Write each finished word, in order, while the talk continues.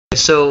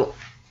So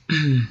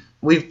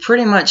we've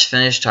pretty much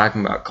finished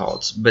talking about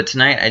cults, but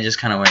tonight I just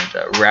kind of wanted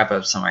to wrap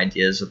up some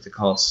ideas with the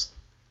cults.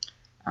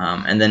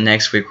 And then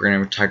next week we're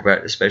going to talk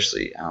about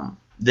especially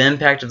the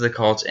impact of the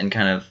cults and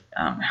kind of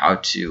how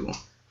to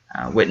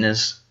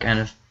witness, kind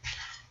of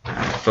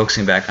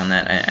focusing back on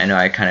that. I know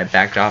I kind of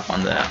backed off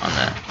on the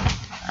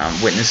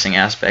witnessing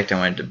aspect. I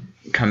wanted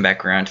to come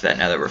back around to that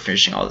now that we're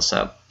finishing all this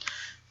up.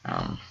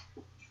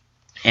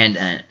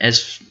 And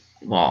as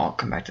well, I'll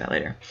come back to that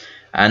later.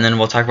 And then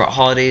we'll talk about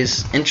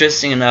holidays.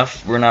 Interesting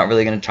enough, we're not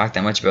really going to talk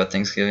that much about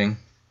Thanksgiving,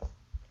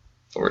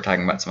 but we're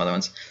talking about some other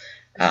ones.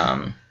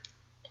 And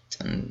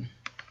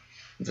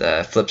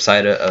the flip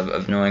side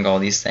of knowing all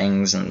these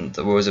things and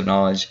the woes of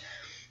knowledge.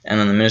 And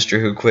then the minister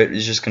who quit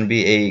is just going to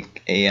be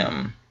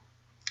an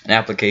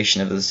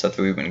application of the stuff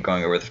that we've been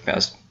going over the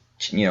past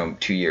 2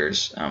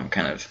 years,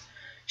 kind of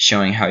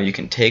showing how you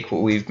can take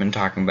what we've been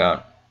talking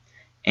about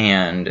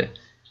and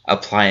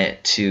apply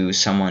it to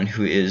someone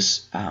who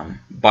is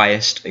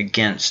biased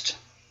against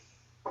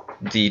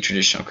the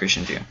traditional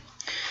Christian view.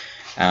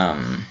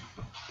 And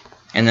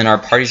then our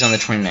party's on the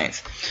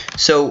 29th.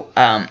 So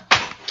I'm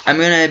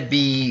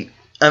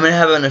gonna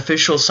have an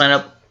official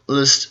sign-up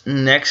list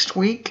next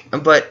week,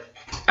 but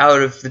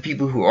out of the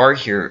people who are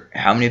here,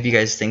 how many of you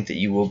guys think that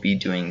you will be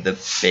doing the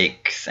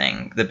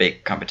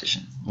bake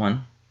competition?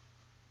 1,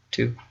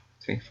 2,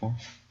 3, 4.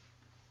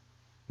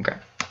 Okay.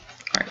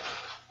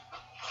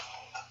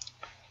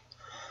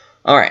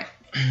 All right.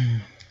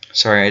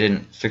 Sorry, I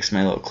didn't fix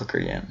my little clicker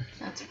yet.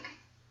 That's okay.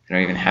 I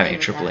don't even have any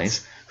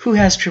AAAs. Who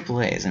has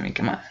AAAs? I mean,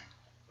 come on.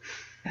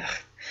 Ugh.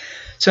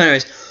 So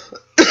anyways,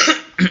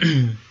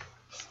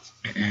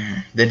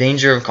 the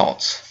danger of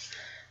cults.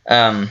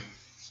 A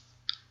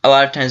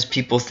lot of times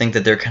people think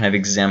that they're kind of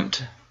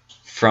exempt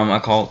from a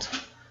cult.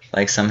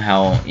 Like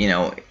somehow,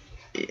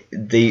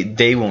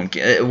 they won't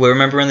get... Well,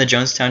 remember in the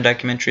Jonestown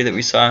documentary that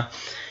we saw?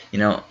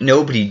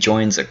 Nobody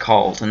joins a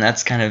cult, and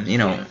that's kind of,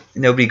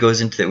 nobody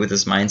goes into it with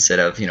this mindset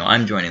of,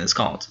 I'm joining this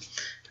cult.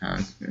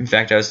 In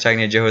fact, I was talking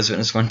to Jehovah's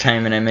Witness one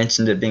time, and I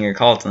mentioned it being a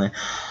cult, and they,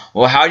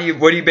 well,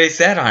 what do you base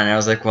that on? And I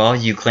was like, well,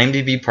 you claim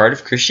to be part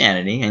of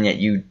Christianity, and yet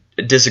you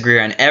disagree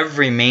on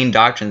every main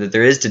doctrine that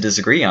there is to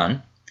disagree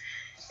on,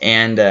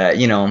 and,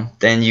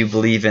 then you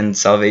believe in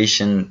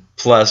salvation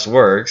plus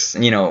works.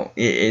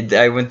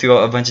 I went through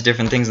a bunch of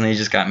different things, and they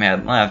just got mad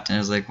and left, and I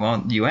was like,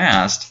 well, you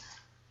asked.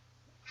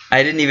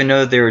 I didn't even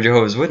know that they were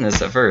Jehovah's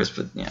Witness at first,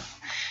 but yeah.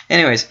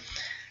 Anyways,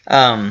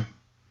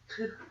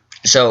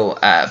 so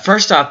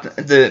first off,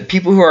 the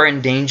people who are in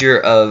danger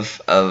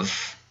of the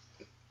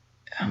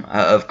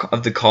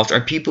cult are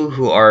people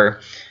who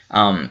are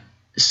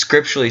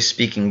scripturally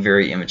speaking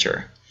very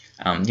immature.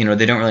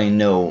 They don't really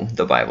know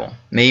the Bible.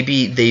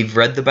 Maybe they've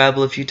read the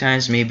Bible a few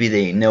times. Maybe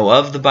they know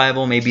of the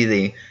Bible. Maybe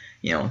they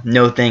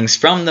know things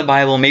from the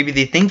Bible. Maybe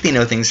they think they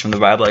know things from the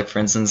Bible, like, for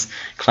instance,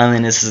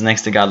 cleanliness is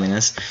next to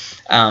godliness.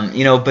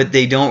 But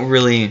they don't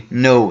really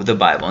know the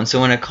Bible. And so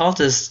when a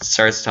cultist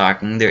starts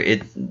talking,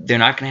 they're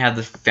not going to have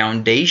the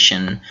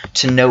foundation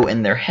to know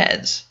in their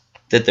heads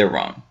that they're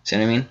wrong. See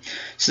what I mean?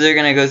 So they're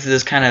going to go through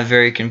this kind of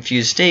very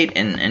confused state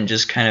and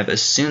just kind of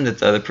assume that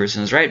the other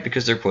person is right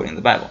because they're quoting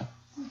the Bible.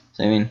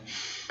 See what I mean?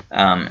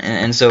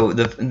 And so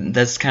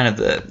that's kind of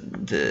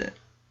the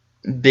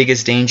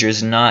biggest danger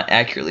is not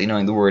accurately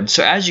knowing the word.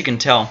 So as you can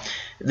tell,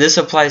 this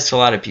applies to a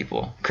lot of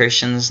people,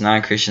 Christians,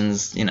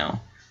 non-Christians,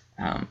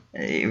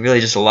 really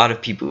just a lot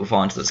of people who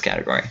fall into this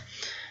category.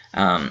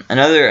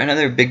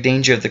 Another big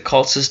danger of the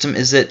cult system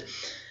is that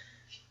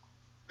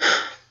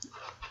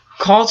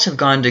cults have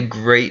gone to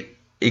great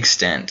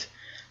extent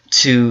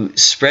to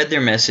spread their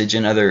message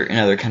in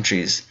other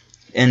countries,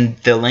 in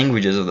the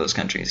languages of those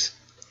countries.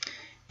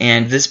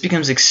 And this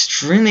becomes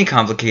extremely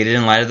complicated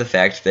in light of the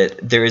fact that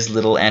there is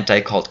little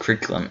anti-cult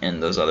curriculum in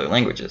those other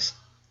languages.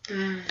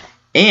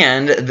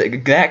 And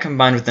that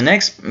combined with the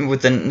next,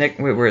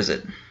 where is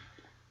it?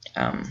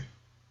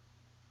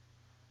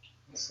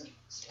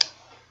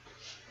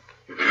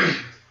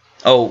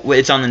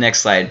 It's on the next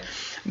slide.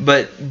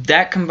 But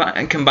that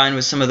combined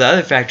with some of the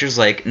other factors,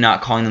 like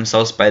not calling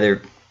themselves by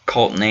their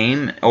cult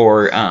name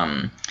or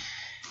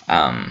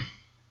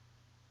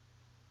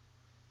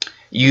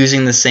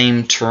using the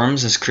same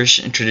terms as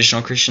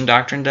traditional Christian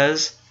doctrine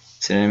does.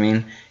 See what I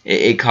mean?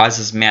 It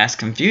causes mass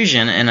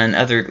confusion, and in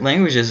other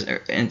languages,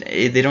 and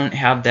they don't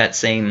have that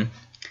same.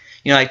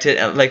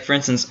 Like for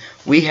instance,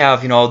 we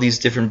have all these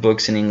different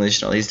books in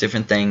English and all these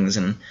different things,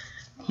 and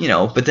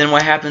but then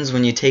what happens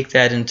when you take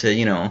that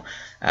into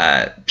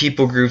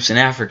people groups in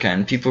Africa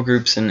and people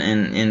groups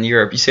in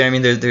Europe? You see what I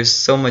mean? There's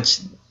so much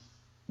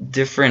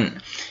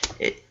different.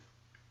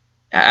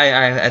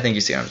 I think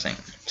you see what I'm saying.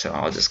 So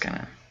I'll just kind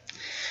of.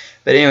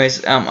 But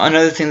anyways,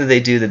 another thing that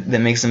they do that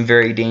makes them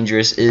very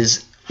dangerous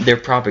is their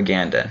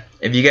propaganda.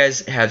 If you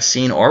guys have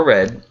seen or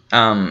read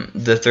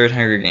the third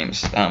Hunger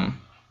Games,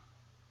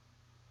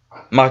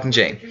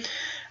 Mockingjay,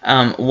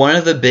 one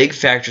of the big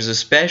factors,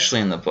 especially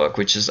in the book,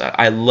 which is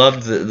I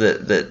loved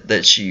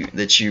that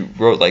she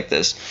wrote like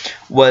this,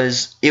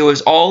 was it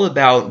was all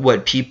about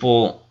what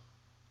people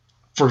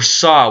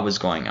foresaw was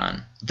going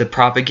on. the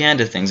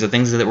propaganda things, the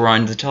things that were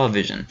on the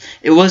television.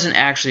 It wasn't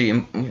actually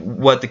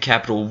what the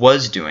Capitol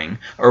was doing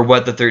or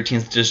what the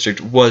 13th District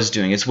was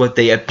doing. It's what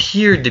they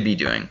appeared to be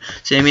doing.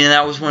 So I mean,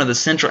 that was one of the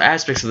central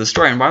aspects of the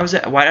story. And why was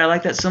that? Why did I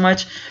like that so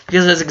much?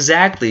 Because that's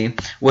exactly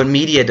what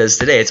media does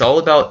today. It's all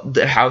about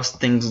how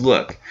things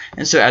look.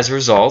 And so as a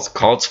result,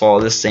 cults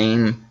follow the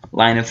same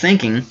line of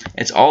thinking.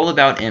 It's all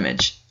about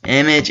image.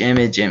 Image,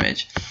 image,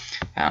 image.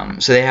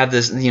 So they have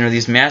this,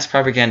 these mass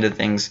propaganda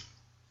things.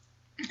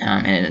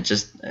 And it's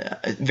just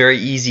very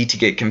easy to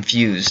get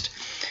confused.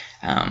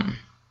 I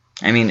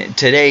mean,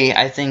 today,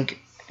 I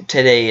think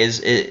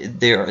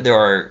there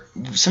are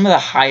some of the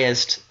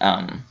highest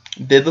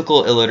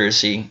biblical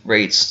illiteracy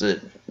rates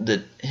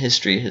that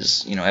history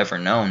has ever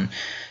known.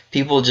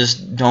 People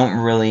just don't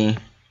really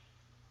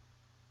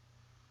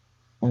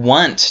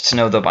want to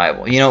know the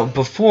Bible.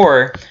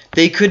 Before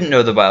they couldn't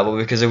know the Bible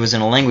because it was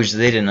in a language that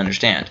they didn't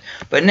understand.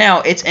 But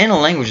now it's in a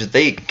language that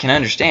they can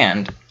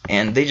understand,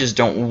 and they just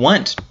don't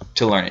want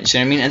to learn it. You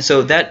know what I mean? And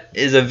so that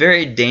is a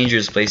very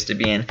dangerous place to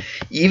be in,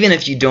 even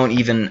if you don't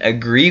even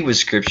agree with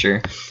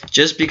Scripture,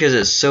 just because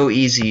it's so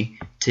easy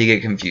to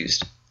get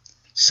confused.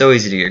 So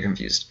easy to get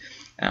confused.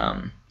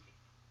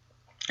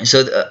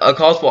 So a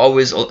cult will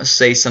always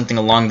say something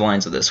along the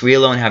lines of this: "We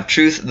alone have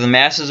truth. The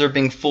masses are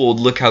being fooled.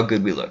 Look how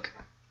good we look."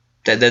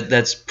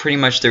 That's pretty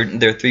much their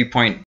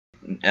 3-point.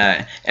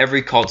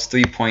 Every cult's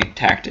 3-point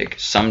tactic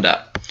summed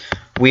up.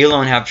 We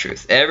alone have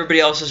truth.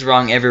 Everybody else is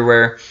wrong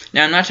everywhere.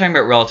 Now, I'm not talking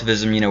about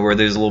relativism, where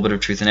there's a little bit of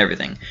truth in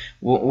everything.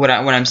 What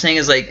I'm saying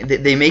is, like,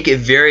 they make it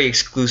very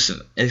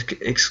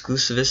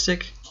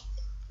exclusivistic.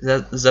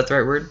 Is that the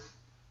right word?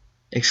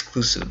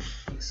 Exclusive.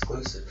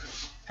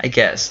 I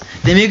guess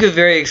they make it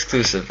very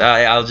exclusive.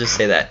 I'll just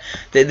say that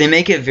they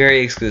make it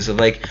very exclusive.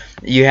 Like,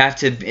 you have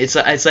to. It's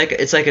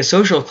like a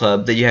social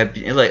club that you have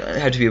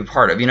to be a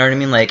part of. You know what I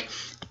mean? Like,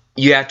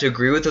 you have to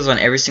agree with us on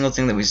every single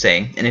thing that we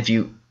say, and if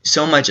you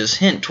so much as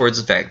hint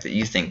towards the fact that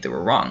you think that we're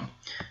wrong,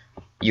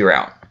 you're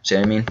out. See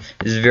what I mean?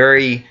 It's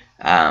very,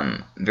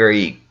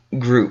 very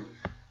group,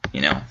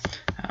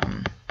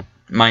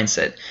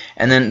 mindset.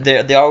 And then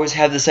they always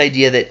have this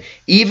idea that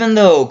even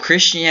though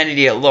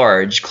Christianity at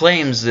large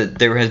claims that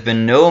there has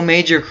been no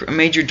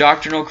major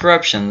doctrinal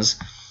corruptions,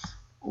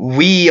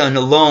 we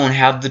alone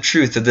have the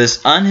truth of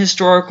this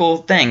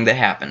unhistorical thing that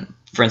happened.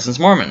 For instance,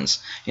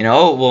 Mormons.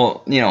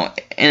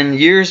 In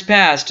years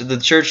past, the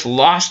church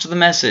lost the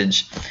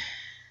message.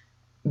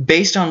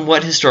 Based on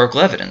what historical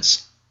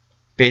evidence?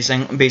 Based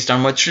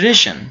on what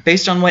tradition?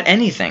 Based on what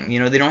anything?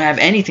 They don't have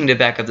anything to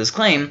back up this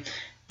claim,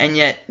 and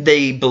yet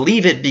they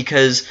believe it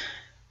because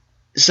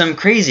some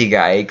crazy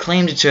guy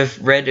claimed to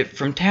have read it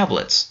from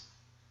tablets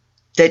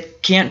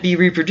that can't be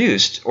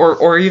reproduced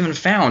or even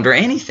found or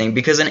anything,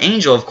 because an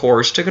angel, of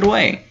course, took it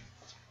away.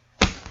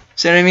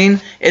 See what I mean?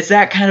 It's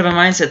that kind of a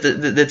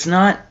mindset that's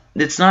not.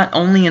 It's not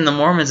only in the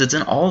Mormons, it's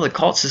in all the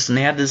cult system.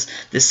 They have this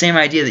same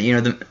idea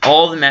that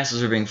all the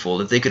masses are being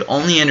fooled. If they could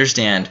only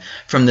understand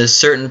from this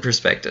certain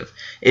perspective.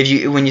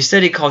 When you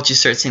study cults, you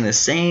start seeing the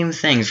same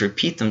things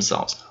repeat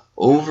themselves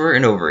over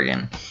and over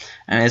again.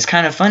 And it's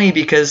kind of funny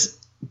because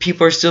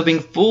people are still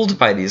being fooled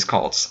by these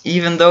cults,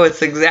 even though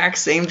it's the exact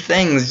same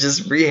things,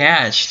 just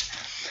rehashed.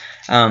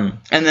 And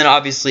then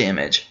obviously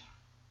image.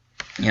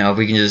 If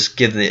we can just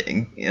give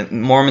the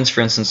Mormons,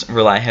 for instance,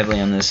 rely heavily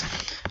on this.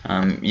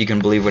 You can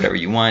believe whatever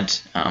you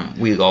want.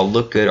 We all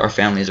look good. Our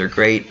families are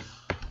great.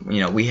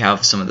 We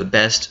have some of the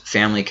best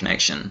family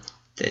connection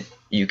that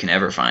you can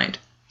ever find.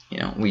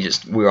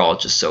 We're all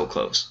just so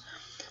close.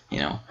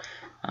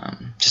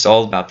 Just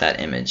all about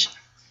that image.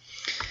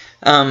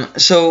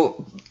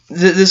 So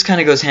this kind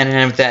of goes hand in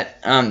hand with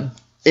that.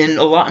 In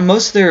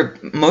most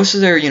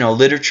of their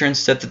literature and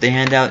stuff that they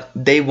hand out,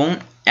 they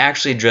won't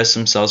actually address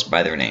themselves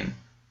by their name.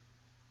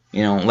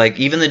 Like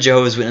even the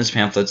Jehovah's Witness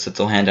pamphlets that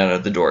they'll hand out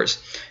at the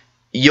doors.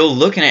 You'll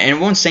look at it and it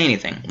won't say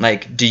anything.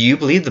 Like, do you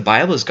believe the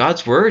Bible is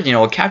God's word?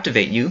 It'll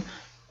captivate you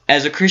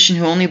as a Christian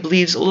who only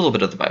believes a little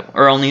bit of the Bible,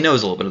 or only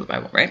knows a little bit of the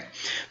Bible, right?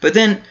 But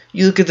then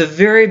you look at the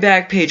very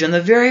back page, on the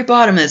very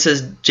bottom, and it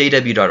says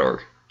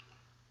jw.org.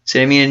 See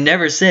what I mean? It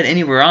never said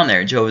anywhere on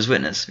there Jehovah's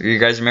Witness. You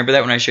guys remember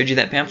that when I showed you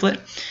that pamphlet?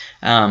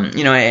 And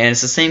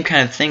it's the same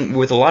kind of thing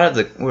with a lot of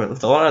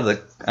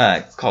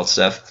the cult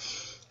stuff.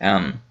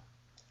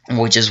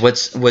 Which is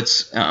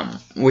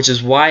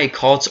why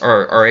cults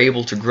are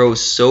able to grow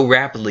so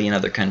rapidly in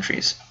other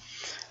countries.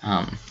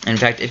 In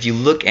fact, if you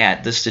look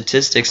at the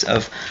statistics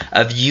of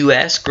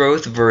U.S.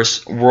 growth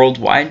versus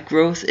worldwide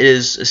growth, it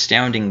is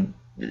astounding.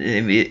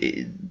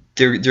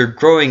 They're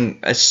growing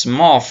a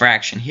small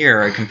fraction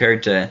here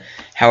compared to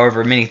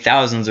however many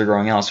thousands are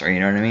growing elsewhere.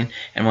 You know what I mean?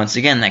 And once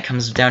again, that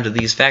comes down to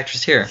these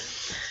factors here.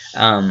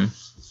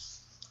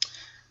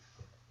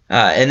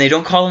 And they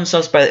don't call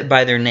themselves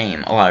by their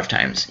name a lot of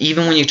times.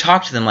 Even when you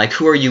talk to them, like,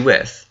 who are you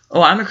with?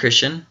 Oh, I'm a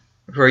Christian.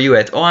 Who are you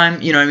with? Oh, I'm,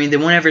 They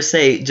won't ever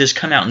just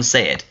come out and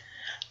say it.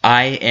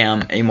 I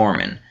am a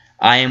Mormon.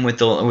 I am with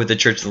the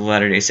Church of the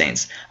Latter-day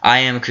Saints. I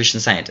am a Christian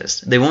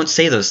Scientist. They won't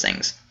say those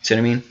things. See what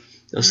I mean?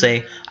 They'll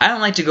say, I don't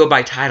like to go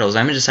by titles.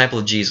 I'm a disciple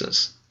of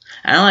Jesus.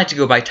 I don't like to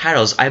go by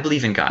titles. I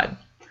believe in God.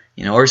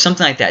 or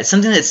something like that.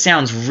 Something that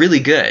sounds really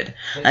good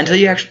until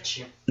you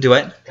actually do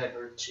what?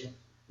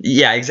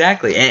 Yeah,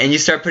 exactly. And you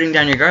start putting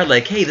down your guard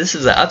like, hey, this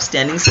is an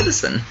upstanding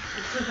citizen.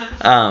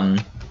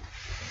 And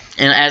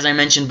as I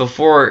mentioned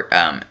before,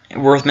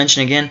 worth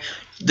mentioning again,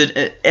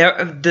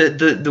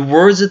 the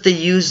words that they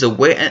use, the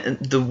way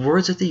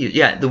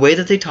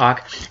that they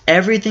talk,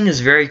 everything is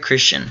very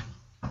Christian.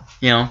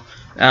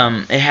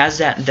 It has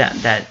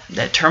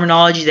that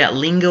terminology, that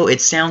lingo.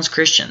 It sounds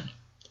Christian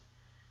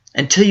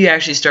until you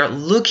actually start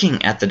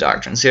looking at the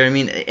doctrine. See what I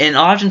mean? And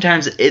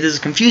oftentimes it is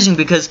confusing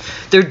because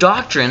their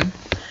doctrine,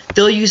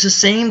 they'll use the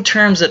same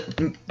terms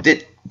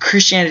that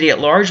Christianity at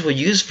large will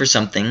use for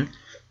something,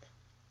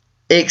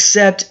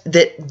 except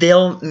that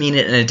they'll mean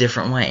it in a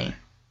different way.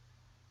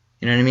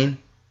 You know what I mean?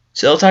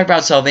 So they'll talk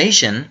about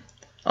salvation.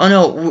 Oh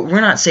no,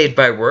 we're not saved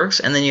by works.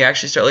 And then you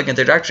actually start looking at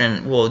their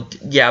doctrine. Well,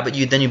 yeah, but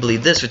then you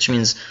believe this, which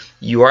means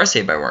you are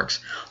saved by works.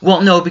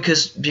 Well, no,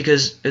 because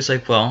it's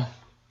like, well,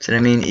 so I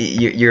mean,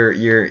 you're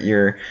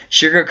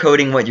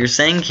sugarcoating what you're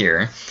saying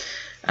here.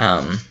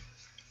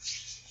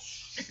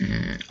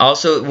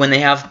 Also, when they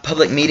have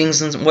public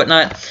meetings and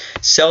whatnot,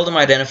 seldom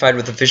identified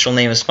with official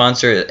name of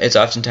sponsor. It's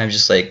oftentimes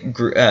just like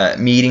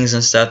meetings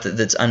and stuff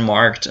that's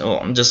unmarked,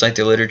 just like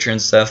the literature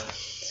and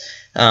stuff.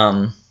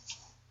 And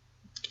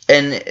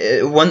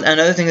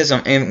another thing that's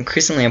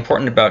increasingly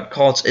important about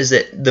cults is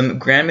that the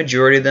grand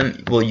majority of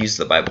them will use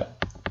the Bible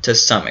to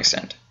some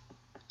extent.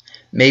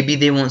 Maybe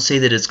they won't say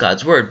that it's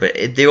God's word, but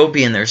they will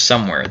be in there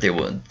somewhere. They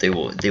will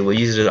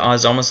use it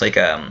as almost like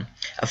a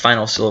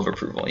final seal of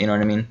approval. You know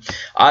what I mean?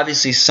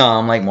 Obviously,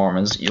 some, like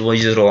Mormons, will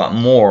use it a lot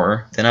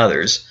more than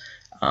others.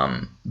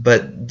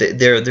 But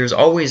there's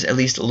always at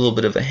least a little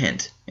bit of a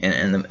hint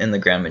in the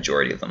grand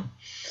majority of them.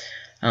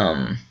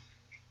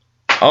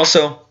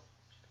 Also,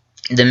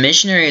 the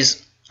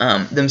missionaries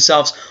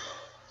themselves,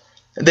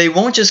 they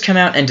won't just come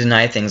out and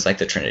deny things like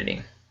the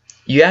Trinity.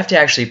 You have to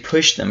actually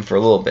push them for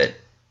a little bit.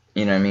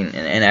 You know what I mean?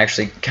 And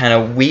actually kind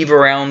of weave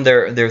around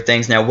their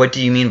things. Now, what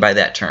do you mean by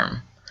that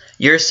term?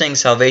 You're saying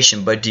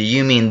salvation, but do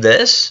you mean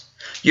this?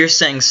 You're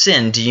saying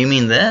sin, do you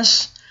mean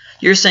this?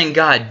 You're saying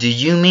God, do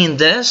you mean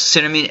this? So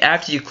I mean,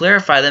 after you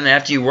clarify them, and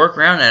after you work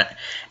around it,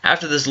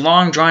 after this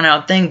long,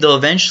 drawn-out thing, they'll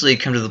eventually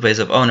come to the place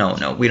of, oh,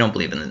 no, we don't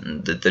believe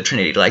in the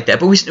Trinity like that.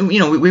 But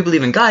we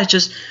believe in God. It's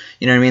just,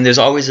 you know what I mean? There's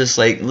always this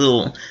like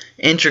little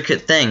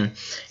intricate thing.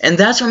 And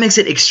that's what makes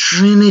it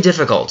extremely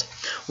difficult.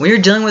 When you're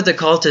dealing with a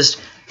cultist,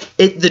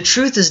 the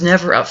truth is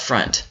never up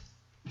front.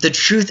 The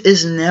truth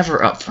is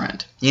never up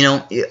front.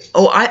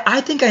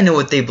 I think I know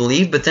what they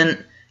believe, but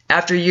then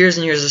after years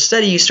and years of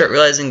study, you start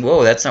realizing,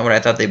 whoa, that's not what I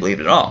thought they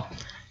believed at all.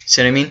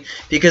 See what I mean?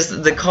 Because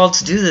the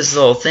cults do this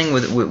little thing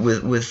with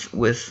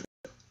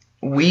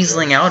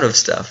weaseling out of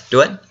stuff. Do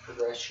it?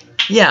 Progression.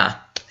 Yeah.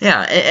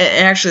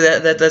 And actually,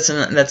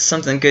 that's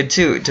something good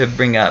too to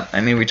bring up.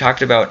 I mean, we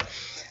talked about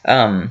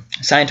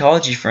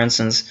Scientology, for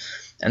instance.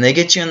 And they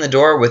get you in the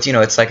door with,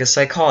 it's like a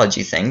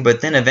psychology thing.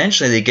 But then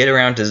eventually they get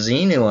around to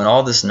Xenu and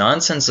all this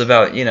nonsense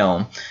about,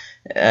 all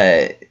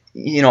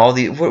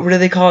the, what do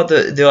they call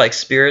it? They're like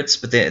spirits,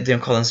 but they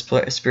don't call them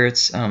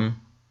spirits. Not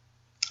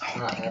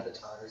avatars.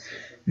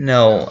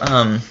 No.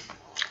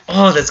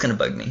 That's going to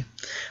bug me.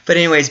 But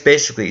anyways,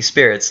 basically,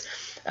 spirits.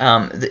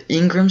 The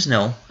Ingrams,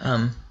 no.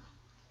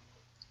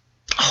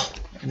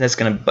 That's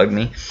going to bug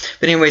me.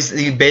 But anyways,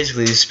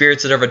 basically, the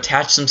spirits that have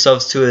attached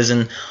themselves to us,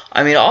 and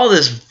I mean, all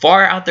this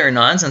far out there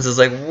nonsense is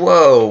like,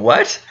 whoa,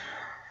 what?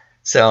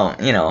 So,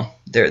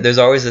 there's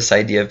always this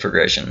idea of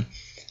progression.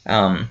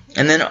 And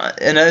then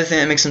another thing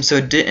that makes them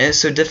so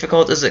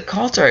difficult is that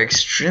cults are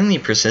extremely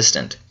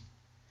persistent.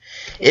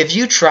 If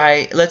you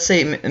try, let's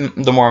say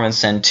the Mormons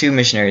send 2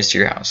 missionaries to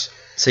your house.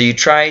 So you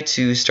try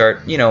to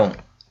start,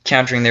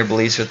 countering their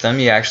beliefs with them.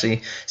 You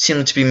actually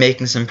seem to be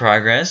making some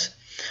progress.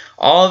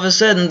 All of a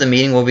sudden, the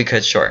meeting will be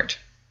cut short.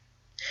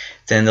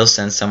 Then they'll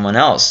send someone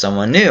else,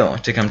 someone new,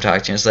 to come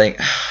talk to you. It's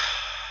like,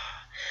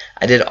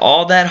 I did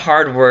all that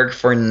hard work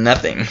for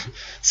nothing.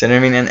 So you know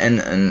what I mean?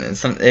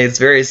 And it's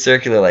very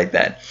circular like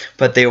that.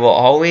 But they will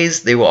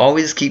always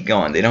keep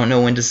going. They don't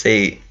know when to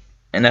say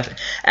enough.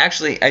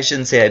 Actually, I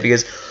shouldn't say that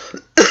because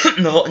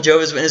the whole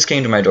Jehovah's Witness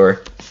came to my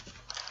door,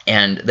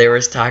 and they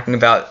were talking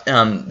about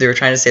they were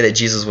trying to say that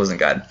Jesus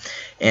wasn't God.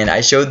 And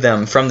I showed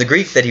them from the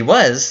Greek that he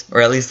was,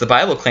 or at least the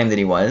Bible claimed that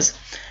he was.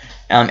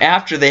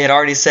 After they had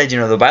already said,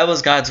 the Bible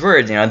is God's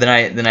word,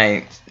 then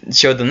I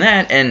showed them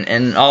that,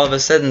 and all of a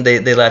sudden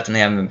they left and they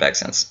haven't been back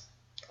since.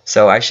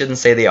 So I shouldn't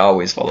say they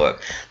always follow up.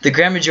 The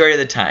grand majority of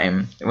the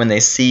time, when they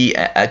see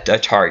a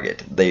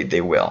target,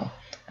 they will.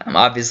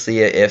 Obviously,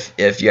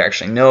 if you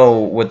actually know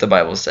what the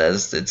Bible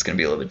says, it's going to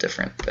be a little bit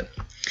different. But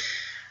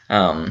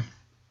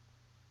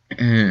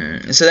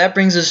so that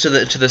brings us to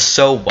the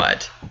so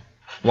what.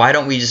 Why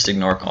don't we just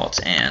ignore cults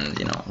and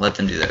let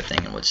them do their thing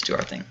and we'll just do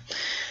our thing?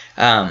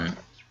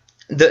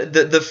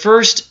 The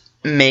first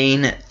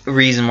main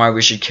reason why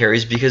we should care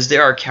is because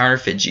there are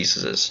counterfeit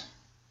Jesuses.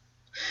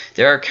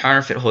 There are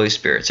counterfeit Holy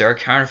Spirits. There are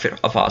counterfeit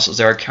apostles.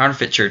 There are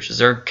counterfeit churches.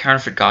 There are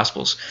counterfeit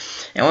gospels.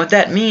 And what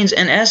that means,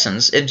 in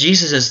essence, if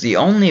Jesus is the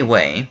only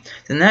way,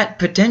 then that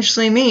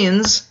potentially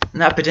means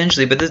not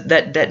potentially, but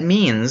that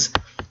means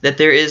that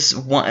there's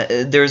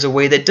a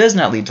way that does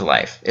not lead to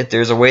life. If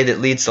there's a way that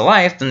leads to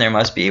life, then there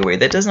must be a way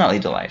that does not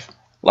lead to life.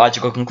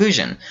 Logical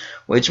conclusion,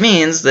 which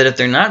means that if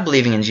they're not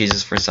believing in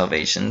Jesus for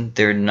salvation,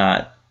 they're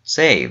not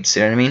saved. See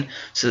what I mean?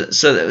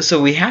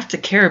 So we have to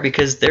care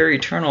because their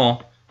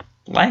eternal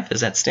life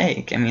is at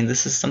stake. I mean,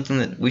 this is something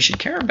that we should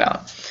care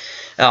about.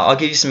 I'll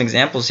give you some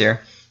examples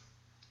here.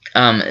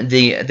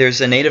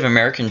 There's a Native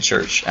American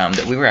church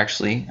that we were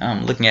actually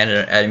looking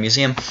at a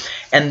museum,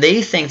 and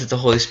they think that the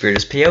Holy Spirit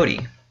is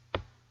peyote.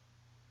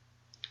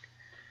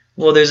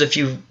 Well, there's a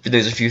few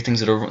things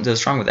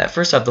that's wrong with that.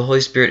 First off, the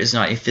Holy Spirit is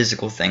not a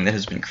physical thing that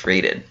has been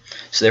created,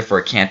 so therefore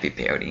it can't be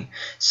peyote.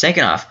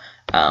 Second off,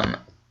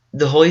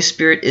 the Holy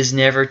Spirit is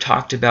never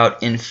talked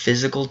about in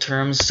physical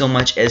terms so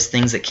much as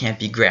things that can't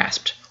be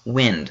grasped.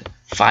 Wind,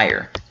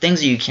 fire, things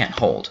that you can't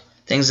hold,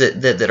 things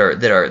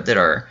that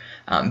are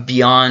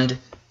beyond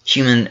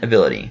human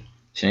ability.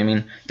 See what I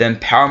mean? The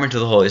empowerment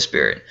of the Holy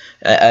Spirit,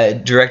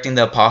 directing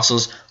the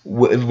apostles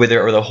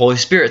whether or the Holy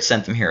Spirit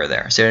sent them here or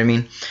there. See what I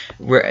mean?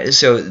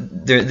 So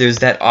there's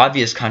that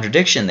obvious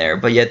contradiction there,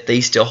 but yet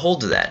they still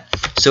hold to that.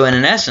 So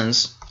in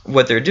essence,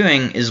 what they're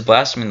doing is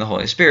blaspheming the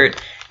Holy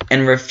Spirit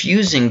and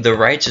refusing the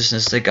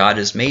righteousness that God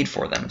has made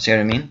for them. See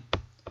what I mean?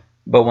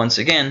 But once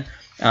again,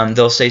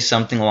 they'll say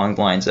something along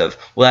the lines of,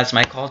 well, that's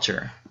my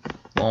culture.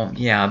 Well,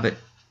 yeah, but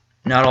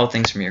not all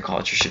things from your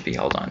culture should be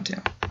held on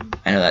to.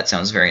 I know that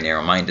sounds very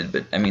narrow-minded,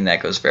 but I mean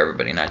that goes for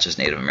everybody, not just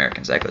Native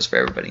Americans. That goes for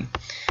everybody.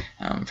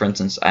 For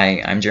instance,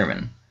 I'm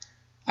German.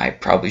 I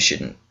probably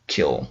shouldn't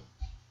kill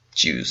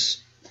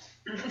Jews.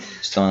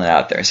 Just throwing that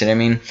out there. See what I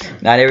mean?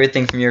 Not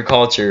everything from your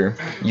culture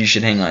you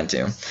should hang on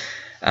to.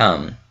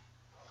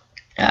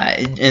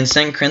 In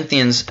 2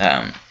 Corinthians,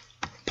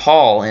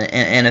 Paul,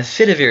 in a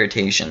fit of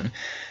irritation,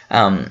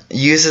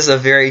 uses a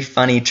very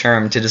funny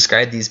term to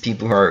describe these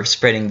people who are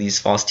spreading these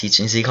false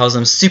teachings. He calls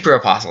them super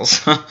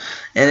apostles,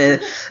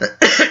 and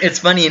it's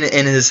funny in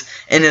his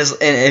and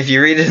if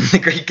you read it in the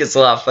Greek, it's a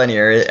lot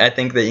funnier. I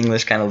think the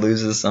English kind of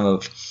loses some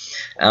of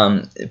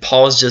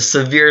Paul's just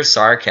severe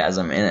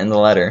sarcasm in the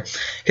letter,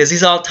 because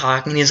he's all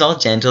talking, he's all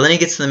gentle, then he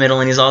gets to the middle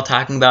and he's all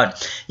talking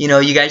about,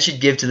 you guys should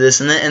give to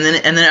this, and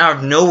then out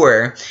of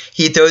nowhere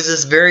he throws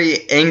this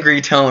very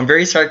angry tone,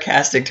 very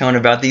sarcastic tone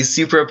about these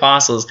super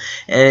apostles,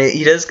 and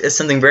he does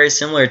something very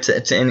similar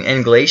to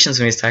in Galatians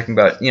when he's talking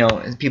about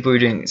people who are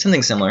doing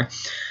something similar,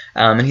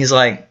 and he's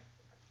like,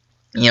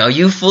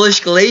 you foolish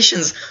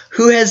Galatians,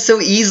 who has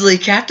so easily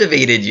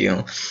captivated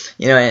you?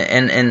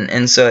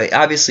 And so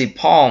obviously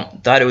Paul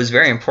thought it was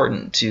very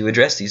important to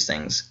address these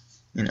things.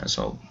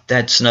 So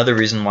that's another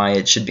reason why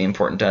it should be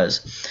important to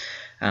us.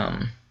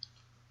 But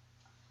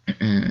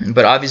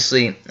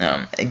obviously,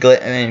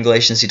 in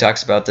Galatians he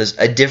talks about this,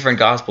 a different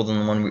gospel than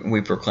the one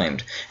we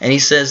proclaimed. And he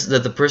says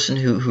that the person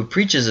who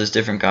preaches this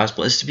different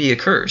gospel is to be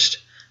accursed.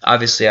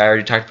 Obviously, I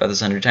already talked about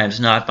this 100 times,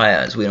 not by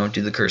us. We don't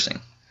do the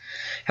cursing.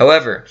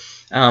 However,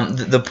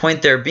 the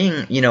point there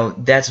being,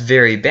 that's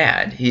very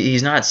bad.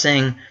 He's not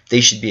saying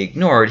they should be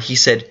ignored. He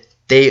said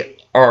they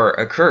are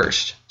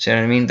accursed. See what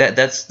I mean?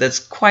 That's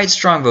quite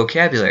strong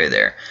vocabulary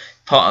there.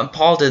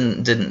 Paul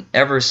didn't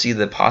ever see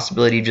the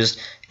possibility of just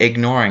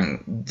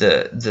ignoring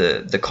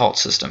the cult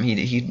system.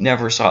 He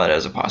never saw that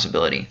as a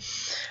possibility.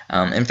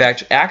 In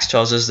fact, Acts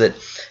tells us that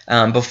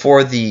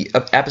before the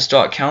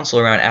Apostolic Council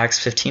around Acts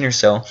 15 or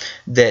so,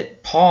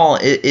 that Paul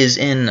is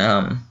in,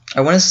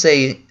 I want to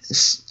say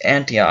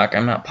Antioch,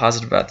 I'm not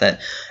positive about that,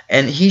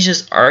 and he's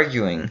just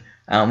arguing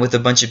with a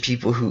bunch of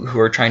people who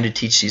are trying to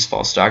teach these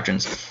false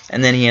doctrines,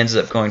 and then he ends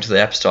up going to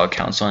the Apostolic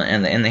Council,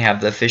 and they have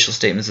the official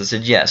statements that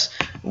said, yes,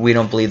 we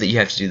don't believe that you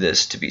have to do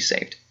this to be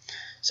saved.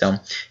 So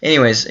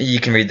anyways, you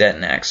can read that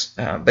in Acts.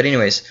 But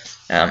anyways,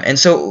 and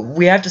so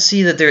we have to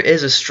see that there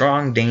is a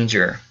strong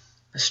danger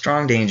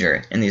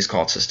in these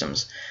cult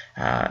systems.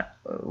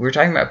 We're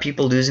talking about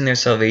people losing their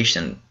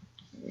salvation.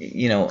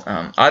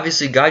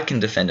 Obviously God can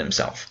defend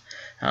himself.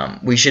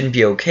 We shouldn't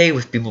be okay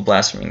with people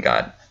blaspheming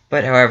God.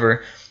 But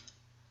however,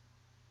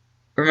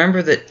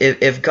 remember that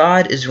if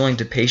God is willing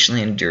to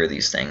patiently endure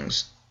these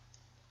things,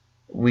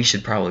 we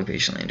should probably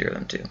patiently endure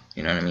them too.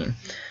 You know what I mean?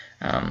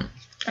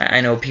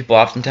 I know people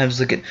oftentimes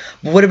look at,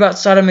 but what about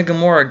Sodom and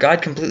Gomorrah?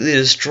 God completely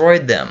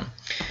destroyed them.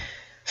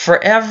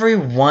 For every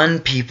one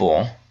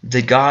people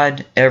that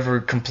God ever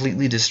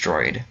completely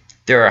destroyed,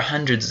 there are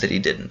hundreds that he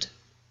didn't.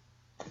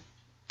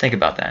 Think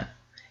about that.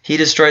 He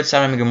destroyed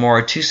Sodom and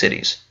Gomorrah, 2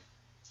 cities.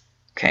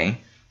 Okay.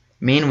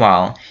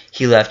 Meanwhile,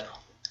 he left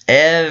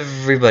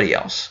everybody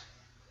else.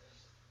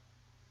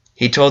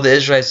 He told the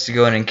Israelites to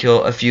go in and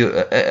kill a few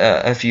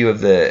of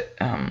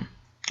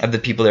the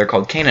people there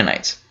called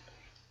Canaanites.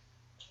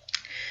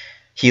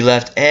 He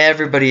left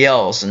everybody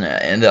else,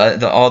 and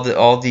all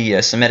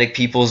the Semitic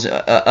peoples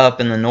up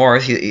in the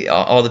north.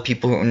 All the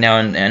people who are now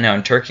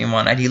in Turkey and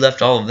whatnot. He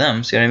left all of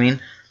them. See what I mean?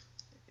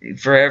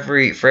 For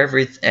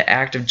every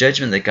act of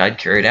judgment that God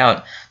carried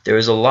out, there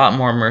was a lot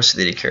more mercy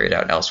that he carried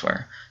out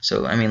elsewhere.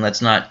 So, I mean,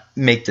 let's not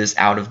make this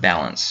out of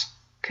balance,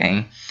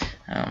 okay?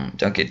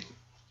 Don't get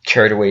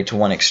carried away to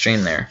one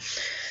extreme there.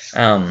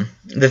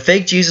 The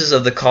fake Jesus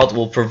of the cult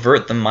will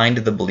pervert the mind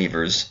of the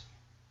believers.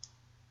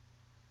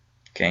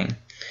 Okay,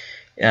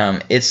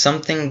 it's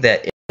something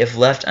that if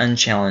left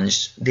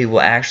unchallenged, they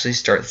will actually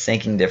start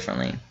thinking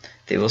differently.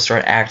 They will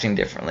start acting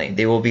differently.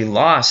 They will be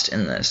lost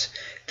in this.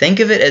 Think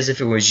of it as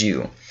if it was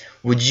you.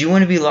 Would you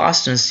want to be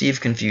lost in a sea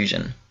of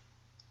confusion?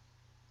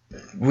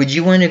 Would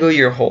you want to go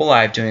your whole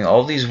life doing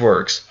all these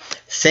works,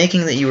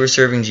 thinking that you were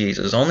serving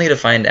Jesus, only to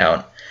find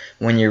out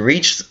when you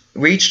reached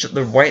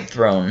the white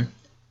throne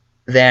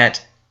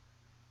that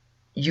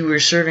you were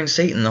serving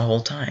Satan the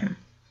whole time?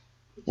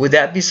 Would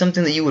that be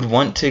something that you would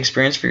want to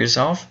experience for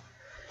yourself?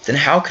 Then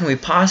how can we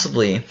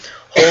possibly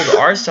hold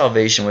our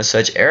salvation with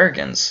such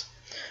arrogance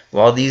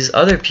while these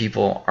other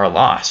people are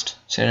lost?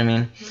 See what I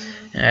mean?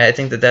 And I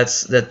think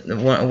that's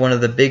one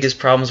of the biggest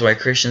problems why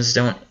Christians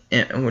don't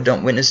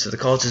witness to the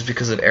cult is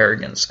because of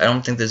arrogance. I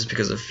don't think this is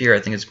because of fear. I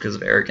think it's because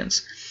of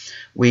arrogance.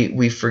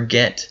 We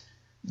forget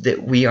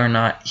that we are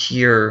not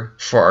here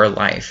for our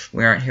life.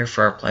 We aren't here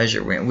for our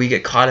pleasure. We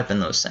get caught up in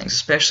those things,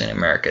 especially in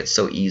America. It's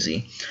so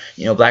easy.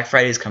 You know, Black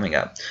Friday is coming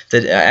up.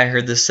 I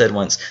heard this said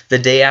once. The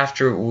day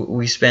after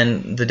we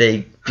spend the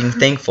day being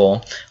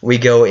thankful, we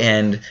go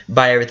and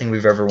buy everything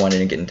we've ever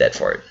wanted and get in debt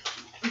for it.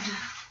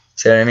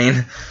 See what I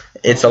mean?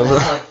 It's a little...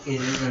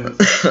 It even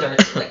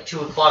starts like 2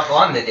 o'clock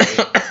on the day.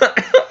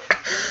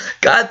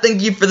 God,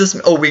 thank you for this.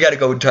 Oh, we got to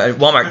go to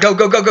Walmart. Go.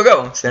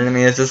 See what I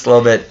mean? It's just a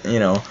little bit,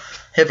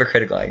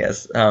 hypocritical, I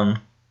guess. And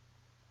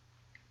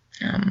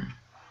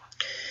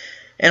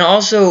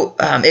also,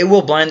 it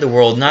will blind the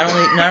world not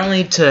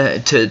only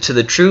to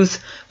the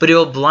truth, but it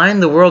will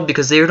blind the world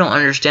because they don't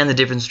understand the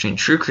difference between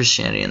true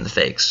Christianity and the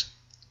fakes.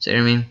 See what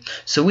I mean?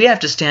 So we have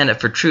to stand up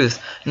for truth,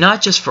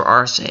 not just for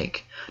our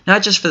sake,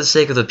 not just for the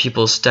sake of the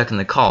people stuck in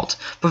the cult,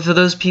 but for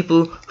those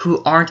people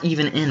who aren't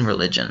even in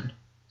religion.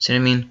 See what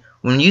I mean?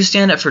 When you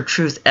stand up for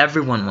truth,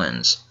 everyone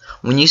wins.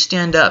 When you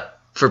stand up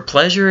for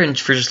pleasure and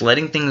for just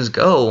letting things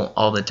go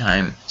all the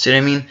time. See what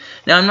I mean?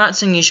 Now, I'm not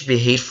saying you should be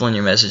hateful in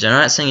your message. I'm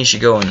not saying you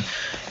should go and,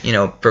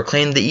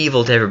 proclaim the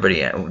evil to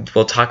everybody.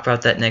 We'll talk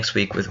about that next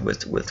week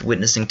with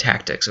witnessing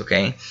tactics,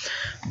 okay?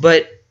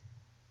 But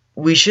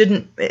we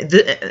shouldn't...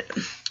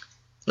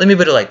 let me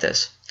put it like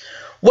this.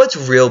 What's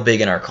real big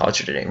in our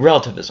culture today?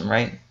 Relativism,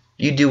 right?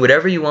 You do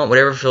whatever you want,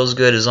 whatever feels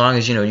good, as long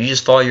as, you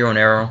just follow your own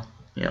arrow.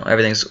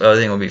 Everything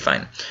will be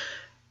fine.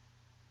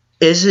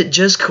 Is it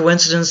just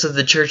coincidence that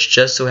the church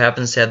just so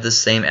happens to have the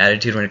same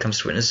attitude when it comes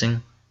to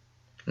witnessing?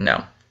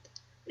 No.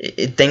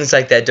 Things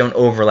like that don't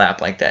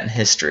overlap like that in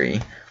history.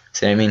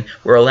 See what I mean?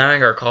 We're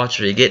allowing our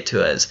culture to get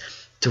to us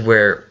to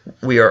where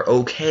we are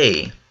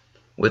okay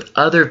with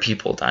other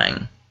people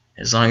dying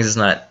as long as it's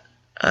not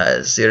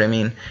us. See what I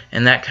mean?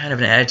 And that kind of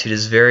an attitude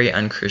is very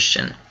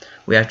unchristian.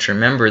 We have to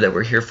remember that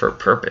we're here for a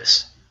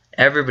purpose.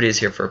 Everybody is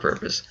here for a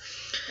purpose.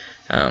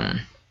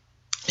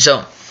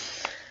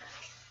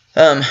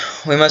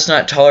 We must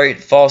not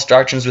tolerate false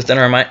doctrines within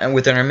our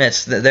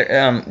midst.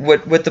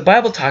 What the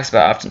Bible talks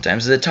about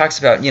oftentimes is it talks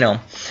about,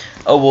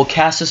 we'll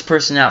cast this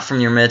person out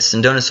from your midst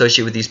and don't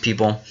associate with these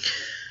people.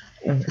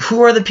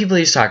 Who are the people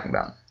he's talking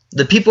about?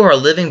 The people who are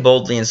living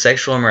boldly in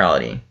sexual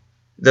immorality.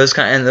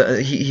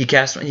 He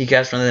cast one of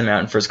them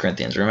out in 1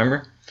 Corinthians,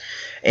 remember?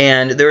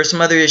 And there were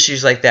some other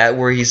issues like that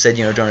where he said,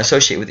 don't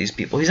associate with these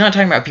people. He's not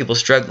talking about people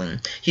struggling.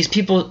 He's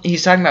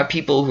talking about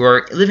people who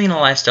are living a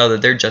lifestyle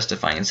that they're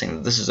justifying and saying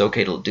that this is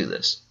okay to do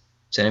this.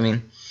 See what I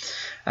mean?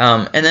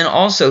 And then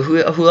also,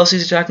 who else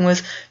is he talking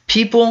with?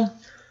 People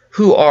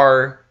who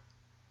are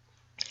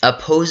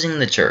opposing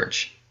the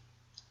church.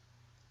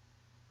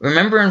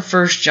 Remember in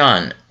 1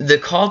 John, the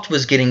cult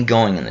was getting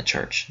going in the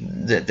church,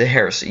 the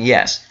heresy,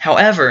 yes.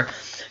 However,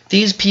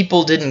 these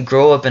people didn't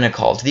grow up in a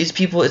cult. These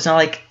people, it's not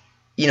like,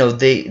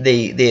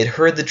 they had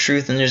heard the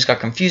truth and they just got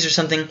confused or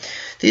something.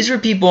 These were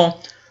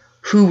people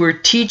who were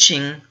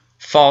teaching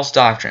false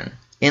doctrine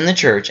in the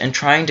church and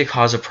trying to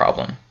cause a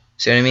problem.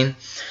 See what I mean?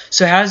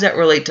 So how does that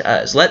relate to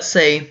us? Let's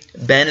say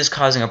Ben is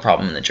causing a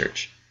problem in the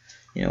church.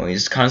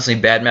 He's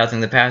constantly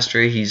bad-mouthing the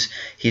pastor. He's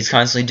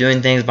constantly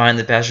doing things behind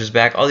the pastor's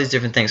back, all these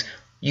different things.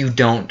 You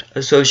don't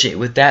associate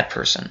with that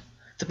person.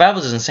 The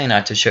Bible doesn't say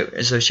not to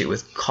associate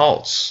with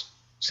cults.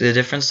 See the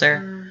difference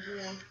there?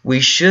 Yeah. We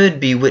should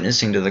be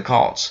witnessing to the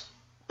cults.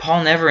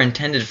 Paul never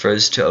intended for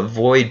us to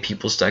avoid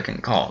people stuck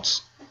in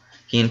cults.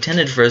 He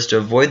intended for us to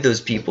avoid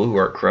those people who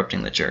are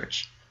corrupting the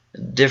church.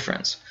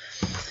 Difference.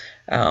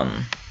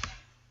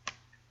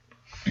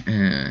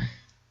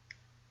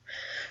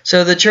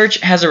 So the church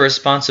has a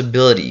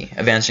responsibility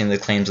of answering the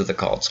claims of the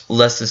cults,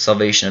 lest the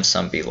salvation of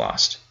some be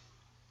lost.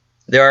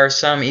 There are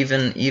some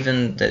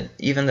even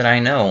that I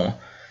know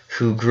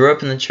who grew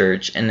up in the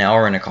church and now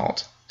are in a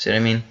cult. See what I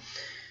mean?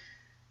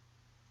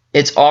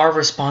 It's our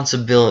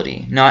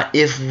responsibility, not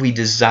if we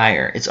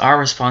desire. It's our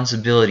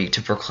responsibility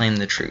to proclaim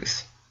the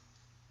truth.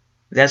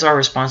 That's our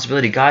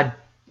responsibility. God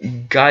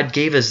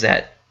gave us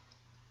that.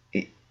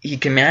 He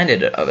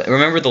commanded it of it.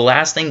 Remember the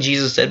last thing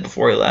Jesus said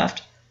before he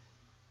left?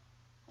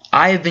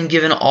 I have been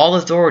given all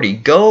authority.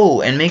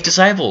 Go and make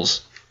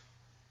disciples.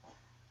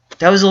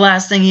 That was the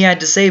last thing he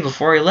had to say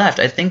before he left.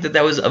 I think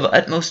that was of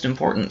utmost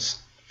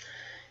importance.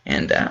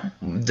 And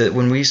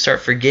when we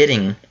start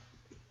forgetting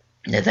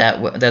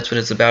that's what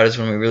it's about, is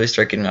when we really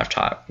start getting off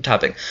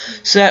topic.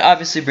 So that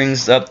obviously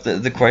brings up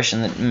the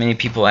question that many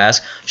people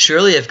ask.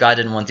 Surely if God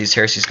didn't want these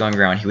heresies going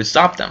around, he would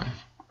stop them.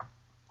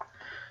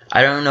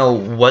 I don't know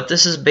what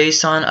this is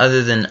based on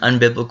other than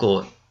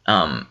unbiblical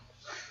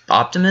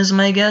optimism,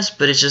 I guess,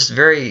 but it's just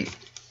it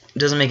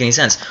doesn't make any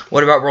sense.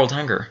 What about world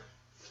hunger?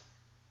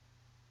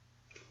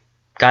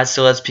 God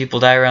still lets people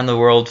die around the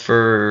world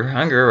for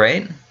hunger,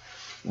 right?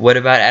 What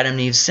about Adam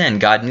and Eve's sin?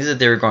 God knew that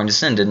they were going to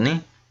sin, didn't he?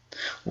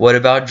 What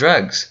about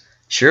drugs?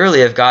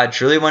 Surely if God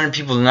truly wanted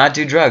people to not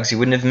do drugs, he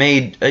wouldn't have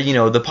made,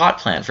 the pot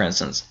plant, for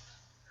instance.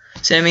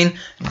 See what I mean?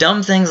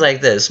 Dumb things like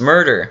this.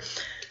 Murder.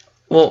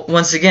 Well,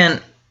 once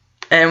again,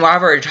 and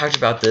I've already talked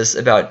about this,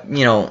 about,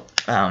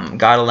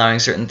 God allowing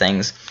certain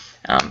things.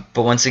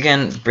 But once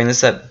again, bring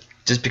this up,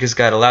 just because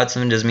God allowed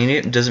something doesn't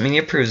mean he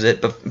approves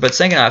it. But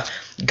second off,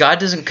 God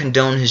doesn't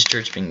condone his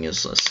church being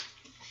useless.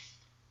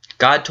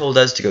 God told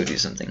us to go do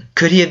something.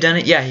 Could he have done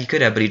it? Yeah, he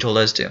could have, but he told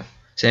us to.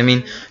 See what I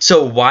mean?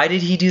 So why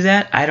did he do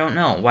that? I don't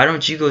know. Why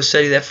don't you go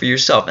study that for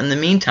yourself? In the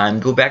meantime,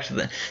 go back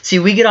to see,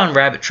 we get on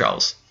rabbit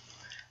trails.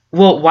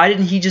 Well, why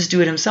didn't he just do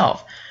it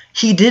himself?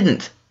 He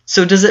didn't.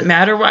 So does it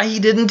matter why he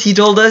didn't? He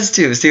told us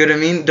to. See what I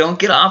mean? Don't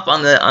get off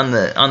on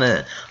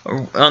the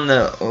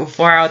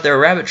far out there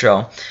rabbit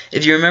trail.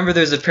 If you remember,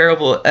 there's a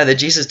parable that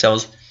Jesus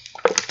tells,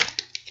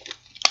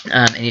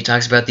 and he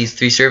talks about these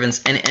 3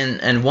 servants,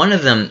 and one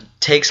of them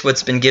takes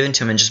what's been given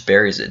to him and just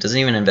buries it. Doesn't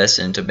even invest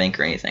it into a bank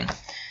or anything.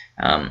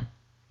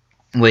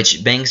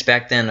 Which banks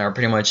back then are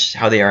pretty much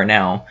how they are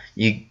now.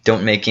 You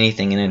don't make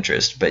anything in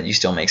interest, but you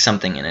still make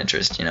something in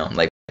interest,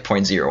 like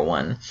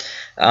 0.01.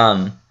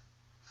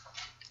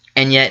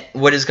 And yet,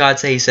 what does God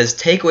say? He says,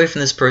 take away from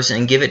this person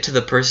and give it to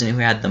the person who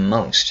had the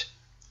most.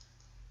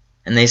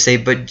 And they say,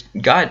 but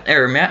God,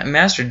 or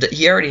Master,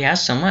 he already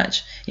has so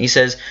much. And he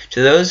says,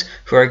 to those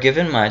who are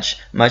given much,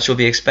 much will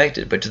be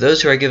expected. But to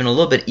those who are given a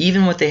little bit,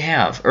 even what they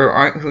have,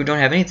 or who don't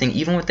have anything,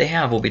 even what they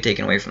have will be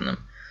taken away from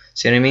them.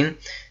 See what I mean?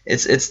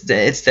 It's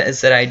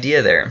that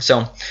idea there.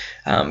 So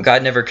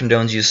God never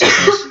condones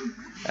uselessness.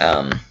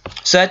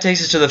 So that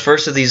takes us to the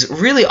first of these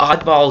really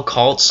oddball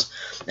cults.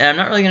 And I'm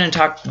not really going to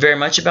talk very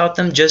much about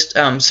them, just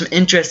some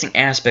interesting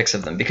aspects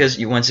of them. Because,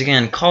 once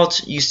again,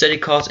 cults, you study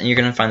cults, and you're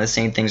going to find the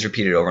same things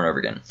repeated over and over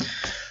again.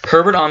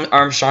 Herbert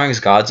Armstrong is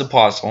God's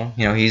apostle.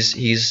 He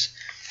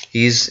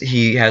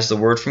has the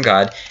word from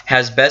God,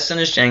 has best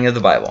understanding of the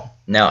Bible.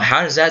 Now,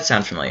 how does that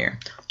sound familiar?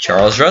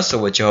 Charles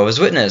Russell with Jehovah's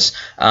Witness.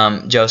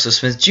 Joseph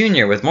Smith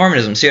Jr. with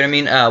Mormonism. See what I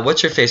mean?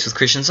 What's her face with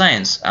Christian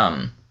Science?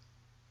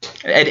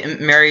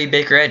 Mary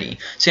Baker Eddy.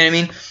 See what I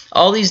mean?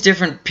 All these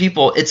different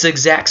people, it's the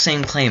exact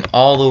same claim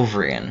all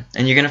over again.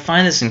 And you're going to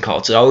find this in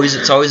cults.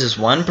 It's always this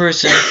one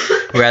person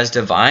who has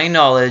divine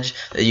knowledge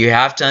that you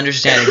have to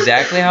understand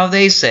exactly how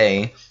they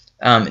say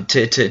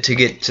to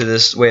get to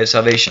this way of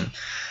salvation.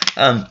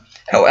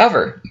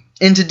 However,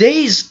 in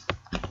today's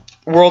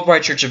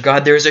Worldwide Church of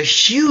God, there's a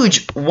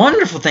huge,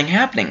 wonderful thing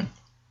happening.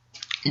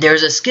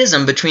 There's a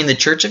schism between the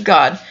Church of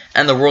God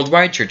and the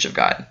Worldwide Church of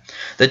God.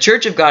 The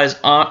Church of God is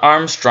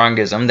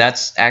Armstrongism.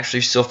 That's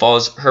actually still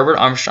follows Herbert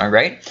Armstrong,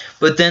 right?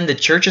 But then the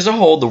church as a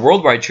whole, the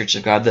Worldwide Church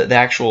of God, the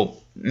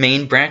actual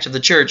main branch of the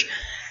church,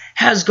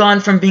 has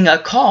gone from being a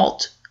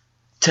cult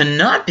to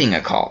not being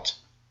a cult.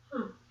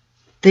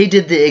 They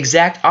did the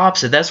exact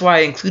opposite. That's why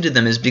I included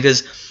them, is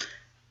because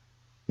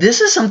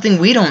this is something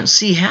we don't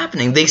see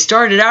happening. They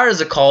started out as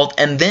a cult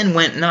and then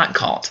went not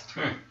cult.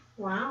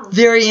 Wow.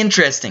 Very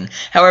interesting.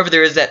 However,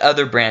 there is that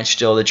other branch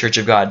still, the Church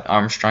of God,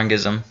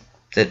 Armstrongism,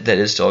 that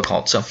is still a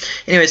cult. So,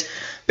 anyways,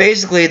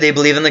 basically they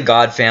believe in the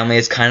God family.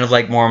 It's kind of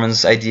like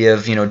Mormons' idea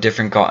of,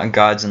 different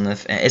gods in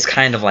it's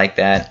kind of like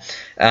that.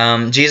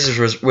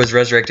 Jesus was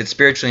resurrected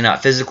spiritually,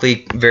 not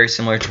physically, very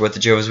similar to what the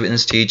Jehovah's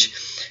Witnesses teach.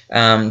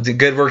 The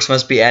good works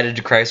must be added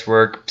to Christ's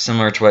work,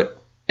 similar to what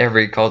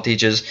every cult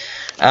teaches.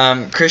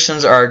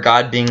 Christians are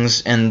God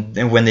beings,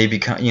 and when they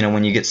become,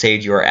 when you get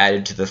saved, you are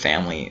added to the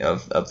family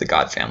of the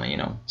God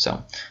family,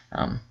 So,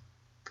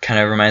 kind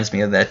of reminds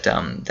me of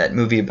that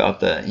movie about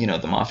the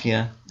the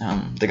mafia,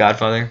 The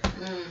Godfather.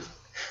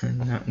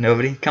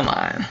 Nobody, come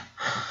on.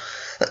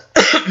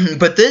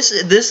 But this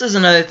is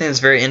another thing that's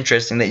very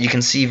interesting that you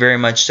can see very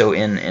much so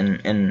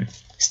in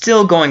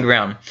still going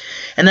around,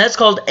 and that's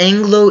called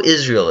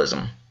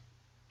Anglo-Israelism.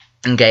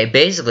 Okay,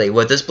 basically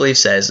what this belief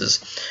says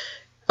is,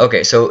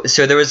 okay, so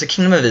there was the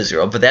kingdom of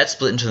Israel, but that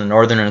split into the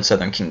northern and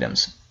southern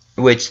kingdoms,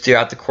 which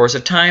throughout the course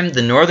of time,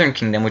 the northern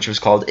kingdom, which was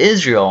called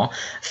Israel,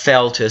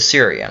 fell to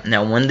Assyria.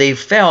 Now, when they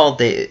fell,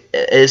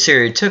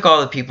 Assyria took all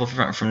the people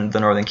from the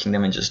northern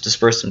kingdom and just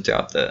dispersed them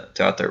throughout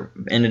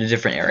in a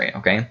different area.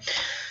 Okay,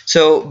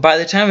 so by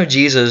the time of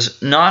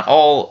Jesus, not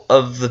all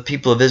of the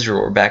people of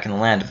Israel were back in the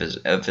land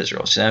of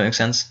Israel. Does that make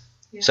sense?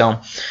 Yeah. So,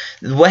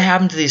 what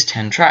happened to these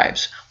 10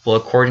 tribes? Well,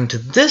 according to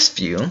this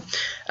view,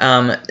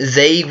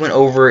 they went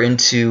over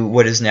into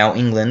what is now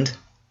England,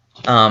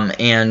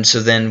 and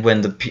so then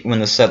when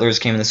the settlers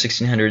came in the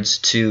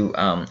 1600s to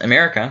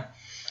America,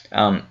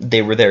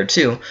 they were there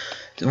too,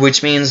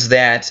 which means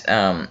that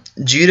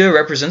Judah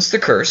represents the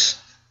curse,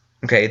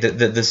 Okay,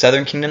 the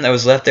southern kingdom that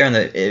was left there and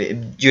the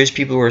Jewish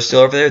people who are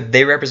still over there,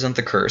 they represent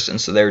the curse, and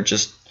so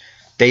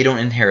they don't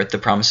inherit the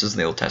promises of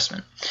the Old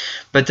Testament.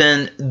 But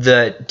then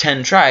the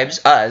 10 tribes,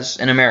 us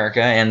in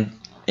America and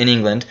in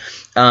England,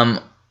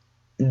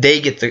 they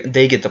get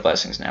the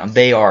blessings now.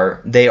 They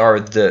are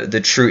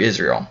the true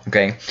Israel.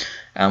 Okay.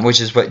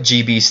 Which is what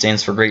GB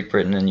stands for Great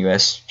Britain and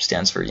US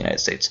stands for United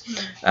States.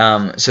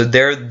 So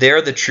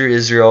they're the true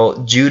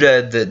Israel.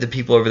 Judah, the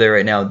people over there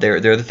right now, they're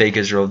the fake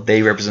Israel.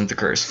 They represent the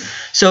curse.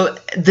 So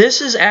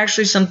this is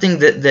actually something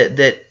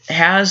that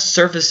has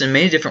surfaced in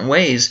many different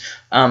ways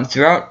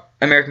throughout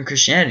American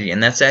Christianity,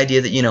 and that's the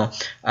idea that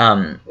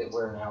that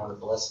we're now the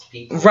blessed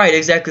people. Right,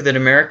 exactly. That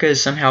America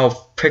somehow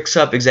picks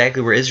up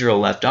exactly where Israel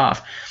left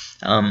off.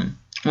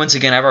 Once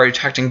again, I've already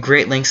talked in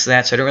great lengths to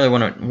that, so I don't really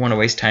want to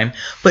waste time.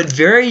 But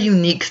very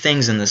unique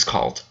things in this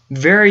cult.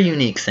 Very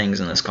unique things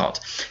in this cult.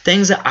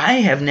 Things that I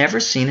have never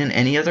seen in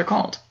any other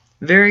cult.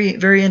 Very,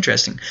 very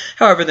interesting.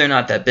 However, they're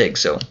not that big,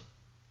 so.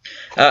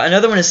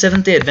 Another one is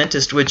Seventh-day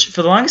Adventist, which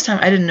for the longest time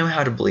I didn't know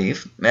how to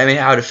believe. I mean,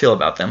 how to feel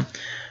about them.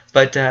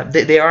 But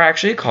they are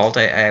actually a cult,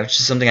 which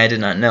is something I did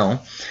not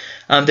know.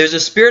 There's a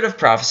spirit of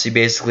prophecy,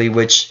 basically,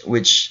 which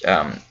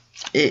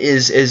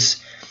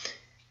is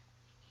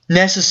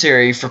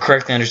necessary for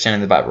correctly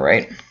understanding the Bible,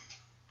 right?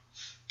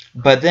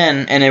 But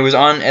then, and it was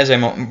on, as I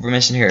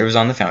mentioned here, it was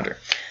on the founder.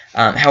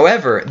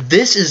 However,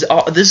 this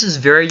is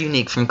very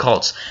unique from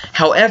cults.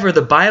 However,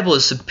 the Bible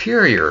is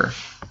superior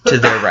to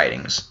their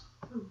writings.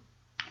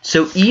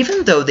 So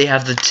even though they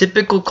have the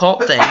typical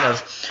cult thing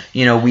of,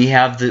 we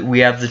have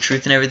the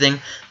truth and everything,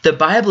 the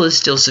Bible is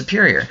still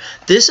superior.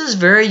 This is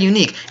very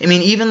unique. I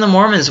mean, even the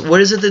Mormons, what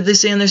is it that they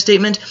say in their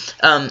statement?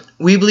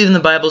 We believe in the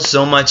Bible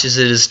so much as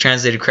it is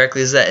translated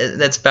correctly.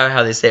 That's about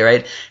how they say,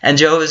 right? And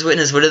Jehovah's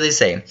Witness, what do they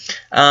say?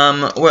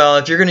 Well,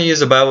 if you're going to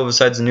use a Bible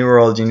besides the New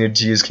World, you need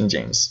to use King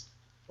James.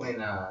 When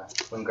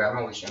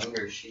Grandma was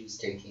younger, she was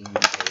taking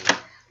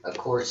a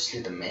course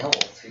through the mail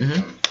through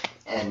them,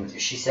 and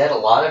she said a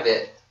lot of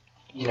it.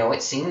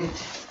 It seemed,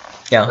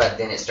 but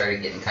then it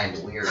started getting kind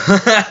of weird.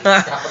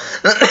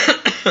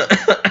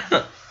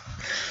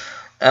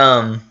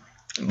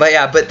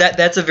 But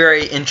that's a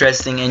very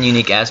interesting and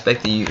unique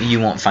aspect that you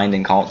won't find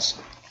in cults.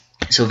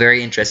 So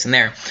very interesting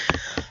there.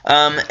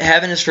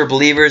 Heaven is for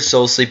believers.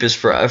 Soul sleep is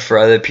for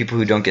other people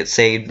who don't get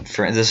saved.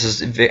 This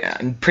is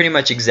pretty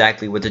much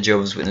exactly what the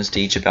Jehovah's Witnesses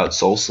teach about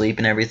soul sleep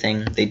and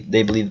everything.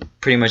 They believe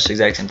pretty much the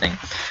exact same thing.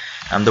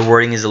 The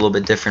wording is a little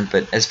bit different,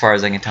 but as far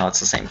as I can tell, it's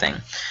the same thing.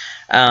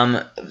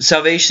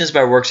 Salvation is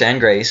by works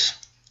and grace,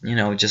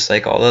 just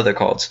like all other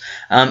cults.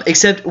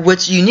 Except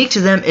what's unique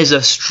to them is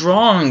a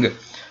strong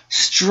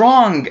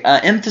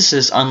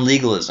emphasis on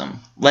legalism,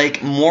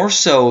 like more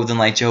so than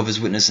like Jehovah's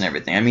Witness and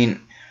everything. I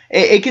mean,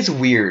 it gets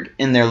weird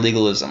in their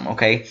legalism.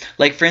 Okay,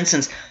 like for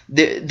instance,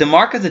 the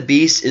mark of the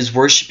beast is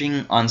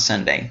worshiping on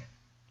Sunday,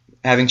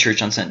 having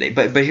church on Sunday.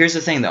 But here's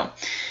the thing though,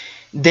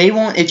 they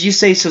won't. If you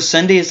say so,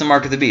 Sunday is the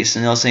mark of the beast,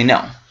 and they'll say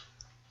no.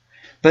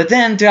 But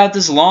then throughout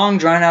this long,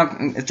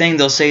 drawn-out thing,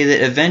 they'll say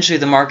that eventually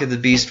the mark of the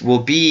beast will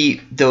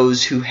be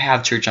those who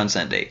have church on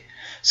Sunday.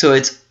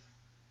 So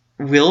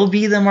will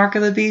be the mark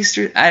of the beast?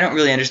 Or, I don't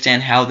really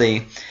understand how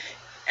they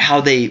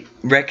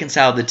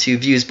reconcile the two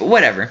views, but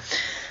whatever.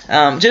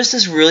 Just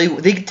this really,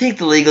 they take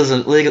the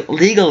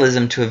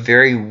legalism to a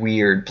very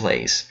weird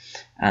place.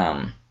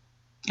 And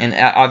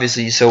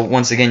obviously, so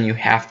once again, you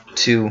have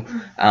to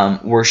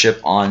worship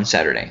on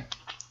Saturday.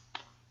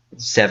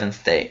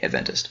 Seventh-day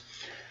Adventist.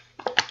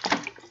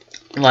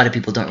 A lot of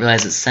people don't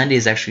realize that Sunday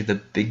is actually the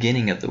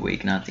beginning of the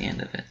week, not the end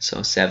of it.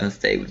 So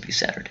seventh day would be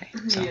Saturday.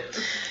 So,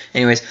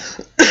 anyways,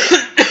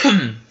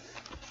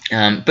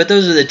 but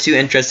those are the two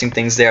interesting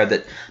things there,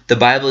 that the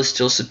Bible is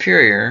still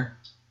superior,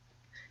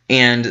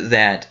 and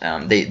that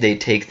they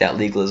take that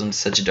legalism to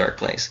such a dark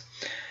place.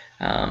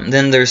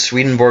 Then there's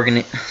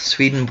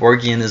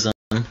Swedenborgianism.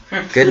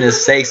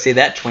 Goodness sakes, say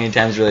that 20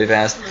 times really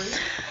fast.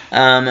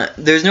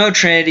 There's no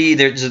Trinity.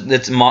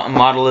 That's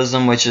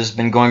modalism, which has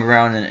been going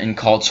around in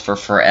cults for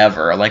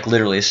forever, like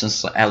literally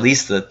since at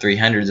least the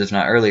 300s, if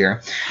not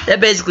earlier.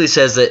 That basically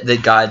says that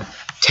God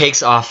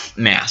takes off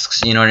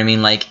masks. You know what I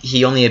mean? Like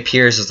he only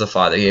appears as the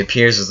Father, he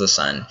appears as the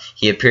Son,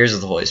 he appears as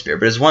the Holy Spirit.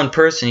 But as one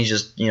person, he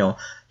just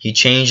he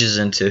changes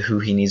into who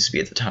he needs to be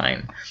at the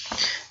time,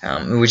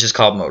 which is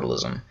called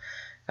modalism.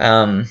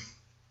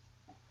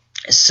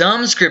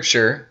 Some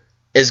scripture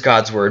is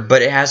God's word,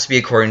 but it has to be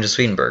according to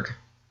Swedenborg.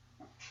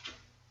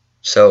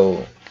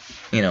 So,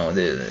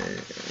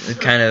 the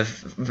kind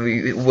of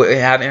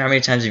how many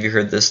times have you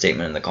heard this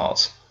statement in the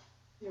cults?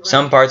 Right.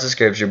 Some parts of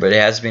scripture, but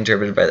it has to be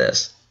interpreted by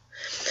this.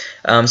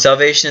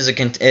 Salvation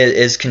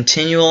is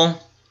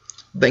continual,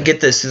 but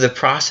get this, through the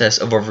process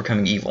of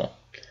overcoming evil.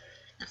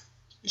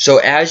 So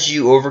as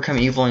you overcome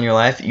evil in your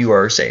life, you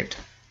are saved.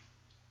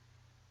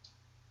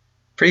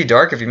 Pretty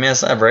dark if you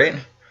mess up, right?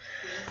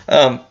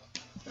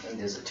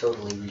 Does it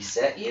totally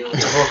reset you?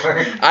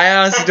 I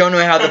honestly don't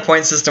know how the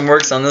point system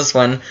works on this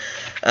one.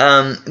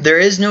 There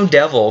is no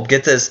devil.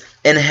 Get this.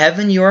 In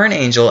heaven you are an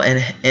angel, and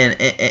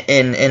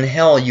in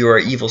hell you are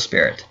an evil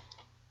spirit.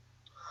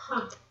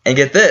 And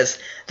get this,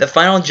 the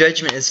final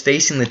judgment is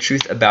facing the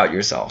truth about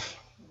yourself.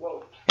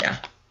 Whoa. Yeah.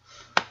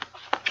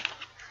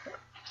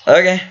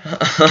 Okay.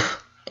 So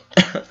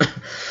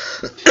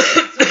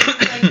what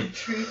kind of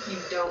truth you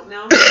don't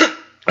know?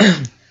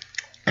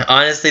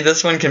 Honestly,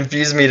 this one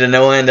confused me to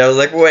no end. I was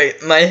like,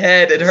 wait, my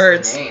head, it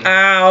hurts.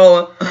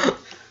 Ow.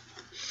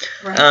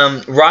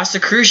 Right.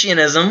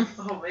 Rosicrucianism.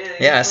 Oh man.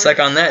 Yeah, suck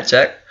on that,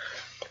 Chuck.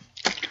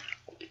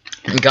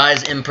 God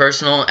is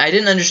impersonal. I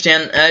didn't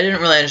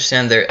really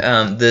understand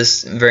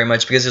this very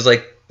much, because it's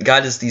like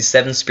God is these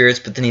 7 spirits,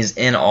 but then He's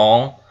in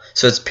all.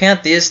 So it's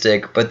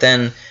pantheistic, but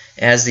then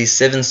it has these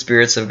 7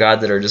 spirits of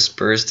God that are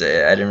dispersed.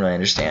 I didn't really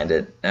understand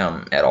it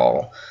at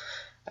all.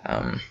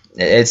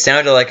 It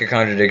sounded like a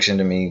contradiction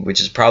to me,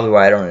 which is probably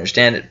why I don't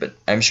understand it, but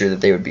I'm sure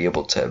that they would be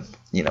able to,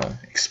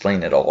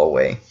 explain it all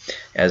away,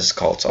 as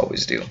cults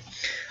always do.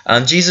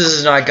 Jesus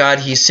is not God.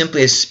 He's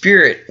simply a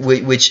spirit,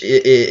 which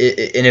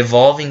an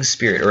evolving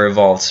spirit, or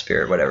evolved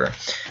spirit, whatever.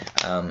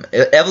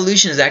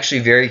 Evolution is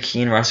actually very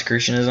key in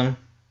Rosicrucianism.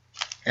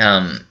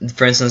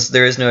 For instance,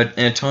 there is no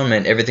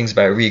atonement. Everything's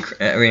about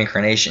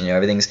reincarnation.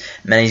 Everything's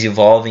man's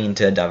evolving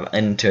into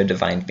a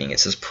divine being.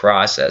 It's this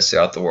process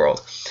throughout the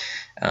world.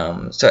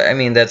 So I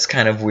mean, that's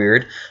kind of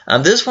weird.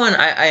 This one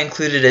I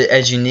included it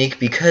as unique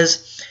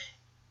because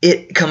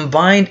it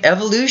combined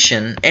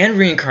evolution and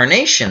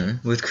reincarnation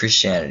with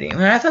Christianity. I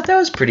mean, I thought that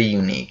was pretty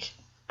unique.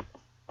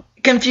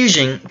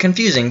 Confusing,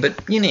 but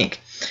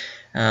unique.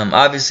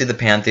 Obviously, the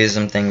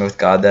pantheism thing with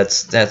God,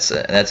 that's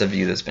a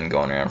view that's been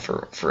going around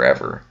for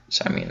forever.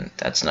 So I mean,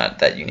 that's not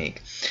that unique.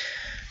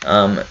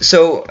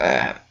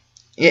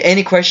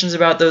 Any questions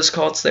about those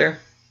cults there?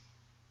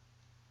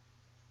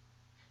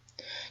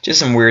 Just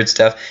some weird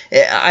stuff.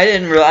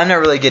 I'm not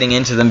really getting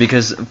into them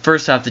because,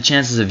 first off, the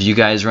chances of you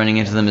guys running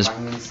into them is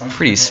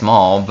pretty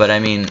small. But I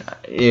mean,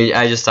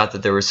 I just thought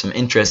that there were some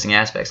interesting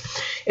aspects.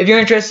 If you're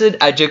interested,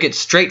 I took it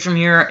straight from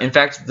here. In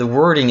fact, the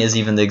wording is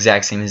even the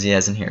exact same as he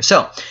has in here.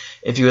 So,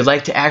 if you would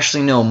like to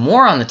actually know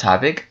more on the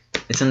topic,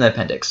 it's in the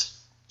appendix.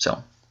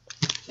 So,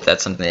 if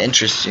that's something that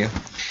interests you.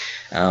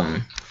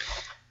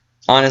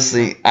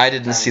 Honestly, I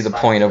didn't see the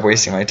point of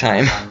wasting my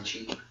time.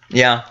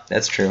 Yeah,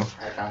 that's true.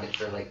 I found it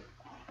for like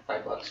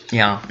 $5.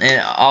 Yeah,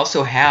 and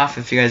also Half,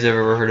 if you guys have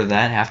ever heard of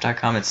that,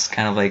 Half.com, it's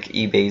kind of like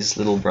eBay's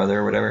little brother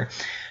or whatever.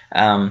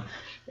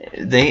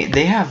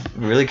 They have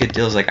really good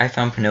deals. Like, I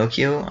found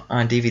Pinocchio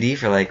on DVD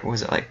for like, what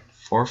was it, like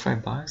 $4 or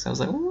 $5? I was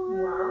like,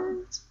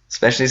 what?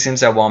 Especially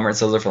since at Walmart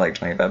sells it for like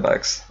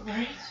 $25.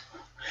 Right.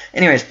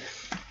 Anyways,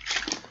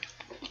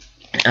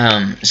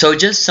 so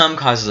just some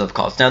causes of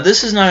cults. Now,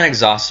 this is not an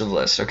exhaustive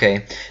list,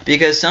 okay?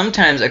 Because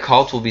sometimes a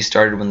cult will be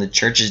started when the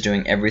church is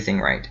doing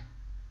everything right.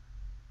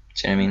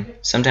 See what I mean?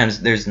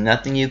 Sometimes there's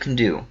nothing you can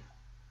do,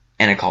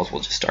 and a cult will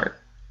just start.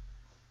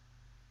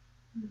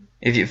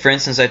 For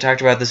instance, I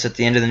talked about this at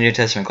the end of the New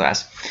Testament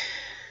class.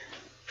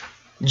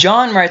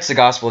 John writes the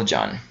Gospel of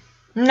John.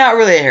 Not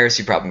really a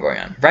heresy problem going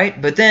on,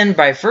 right? But then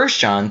by 1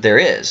 John, there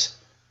is.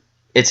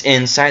 It's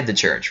inside the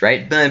church,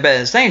 right? But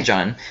by 2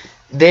 John,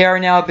 they are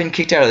now been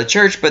kicked out of the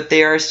church, but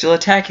they are still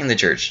attacking the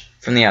church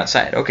from the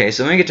outside. Okay,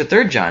 so when we get to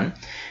 3 John,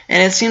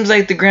 and it seems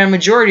like the grand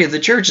majority of the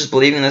church is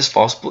believing this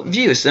false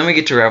view. So then we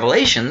get to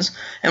Revelations,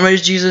 and what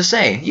does Jesus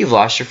say? You've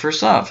lost your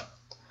first love.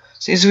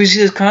 See, so we see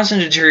this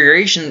constant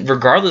deterioration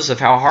regardless of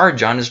how hard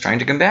John is trying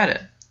to combat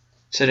it.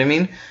 See what I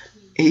mean?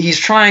 He's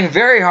trying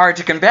very hard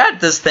to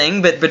combat this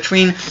thing, but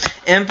between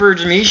Emperor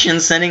Domitian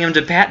sending him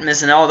to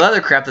Patmos and all the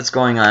other crap that's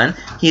going on,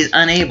 he's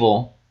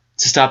unable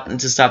to stop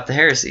the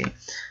heresy.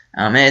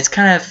 And it's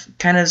kind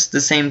of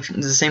the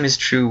same is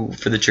true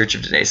for the church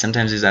of today.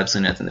 Sometimes there's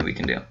absolutely nothing that we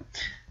can do.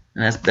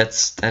 And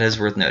that is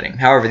worth noting.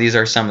 However, these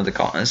are some of the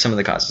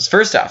causes.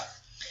 First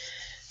off,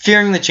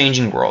 fearing the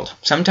changing world.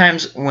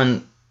 Sometimes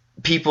when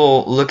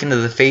people look into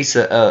the face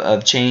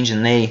of change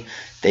and they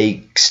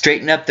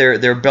straighten up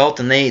their belt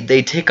and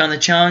they take on the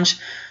challenge,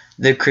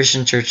 the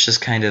Christian church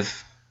just kind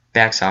of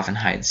backs off and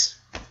hides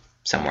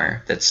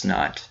somewhere that's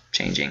not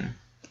changing.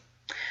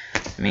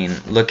 I mean,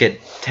 look at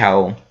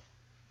how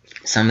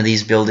some of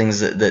these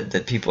buildings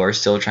that people are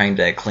still trying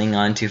to cling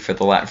on to for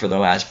their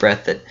last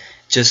breath, that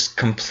just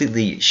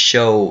completely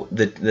show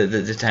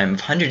the time of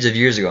hundreds of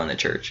years ago in the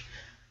church.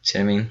 See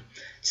what I mean?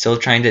 Still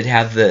trying to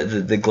have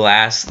the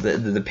glass,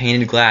 the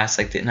painted glass,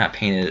 like not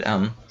painted,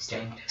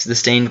 the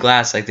stained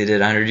glass like they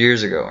did 100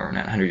 years ago, or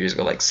not 100 years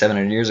ago, like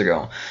 700 years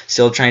ago.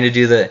 Still trying to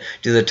do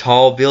the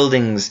tall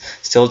buildings.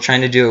 Still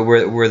trying to do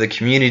it where the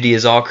community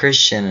is all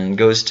Christian and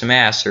goes to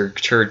mass or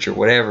church or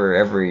whatever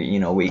every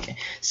week.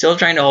 Still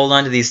trying to hold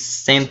on to these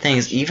same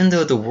things, even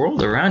though the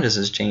world around us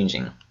is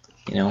changing.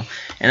 And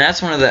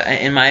that's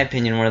in my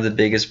opinion, one of the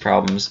biggest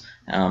problems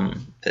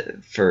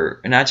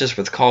for not just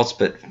with cults,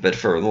 but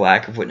for the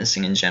lack of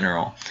witnessing in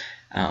general.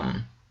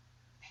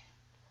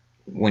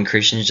 When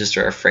Christians just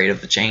are afraid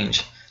of the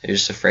change, they're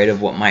just afraid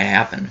of what might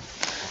happen.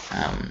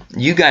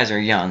 you guys are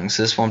young,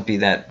 so this won't be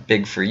that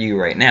big for you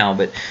right now,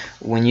 but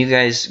when you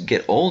guys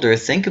get older,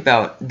 think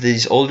about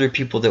these older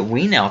people that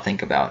we now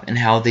think about and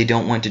how they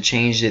don't want to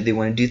change it. They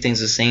want to do things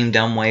the same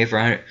dumb way for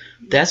 100.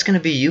 That's going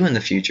to be you in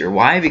the future.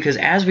 Why? Because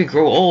as we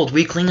grow old,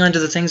 we cling on to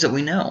the things that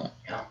we know.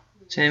 Yeah.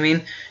 See what I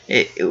mean?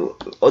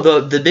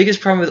 The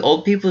biggest problem with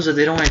old people is that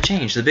they don't want to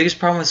change. The biggest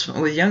problem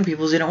with young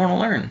people is they don't want to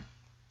learn.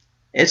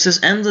 It's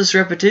this endless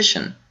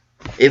repetition.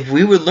 If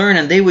we would learn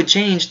and they would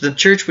change, the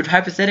church would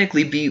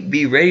hypothetically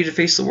be ready to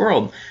face the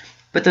world.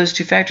 But those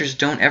two factors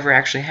don't ever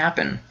actually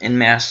happen in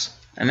mass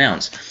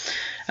amounts.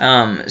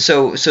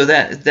 So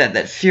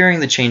that fearing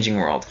the changing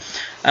world.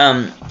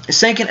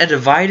 Second, a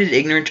divided,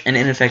 ignorant, and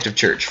ineffective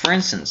church. For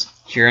instance,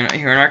 here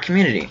in our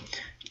community,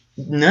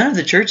 none of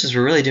the churches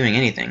were really doing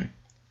anything.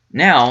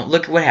 Now,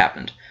 look at what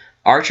happened.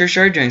 Our church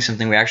started doing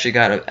something. We actually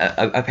got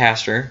a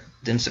pastor,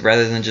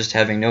 rather than just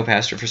having no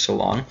pastor for so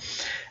long.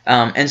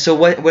 And so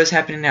what is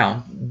happening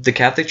now? The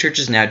Catholic Church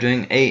is now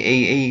doing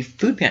a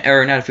food pantry,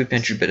 or not a food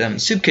pantry,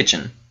 but soup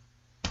kitchen.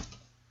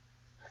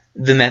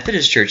 The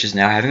Methodist Church is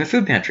now having a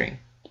food pantry.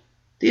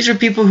 These are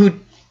people who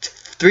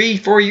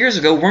 3-4 years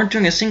ago weren't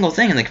doing a single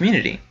thing in the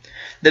community.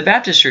 The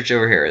Baptist Church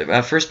over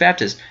here, First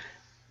Baptist,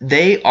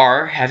 they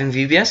are having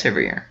VBS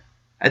every year.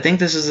 I think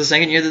this is the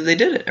second year that they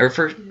did it, or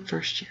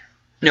first year.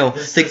 No,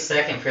 this is the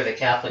second for the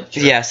Catholic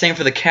Church. Yeah, same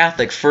for the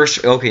Catholic.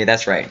 First, okay,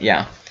 that's right.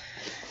 Yeah.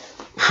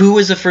 Who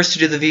was the first to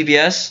do the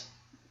VBS?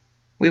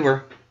 We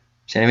were.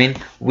 See what I mean?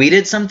 We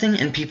did something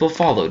and people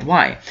followed.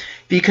 Why?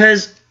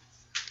 Because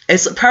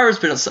it's Proverbs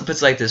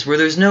puts like this: where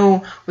there's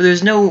no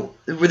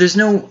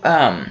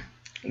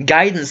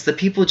guidance, the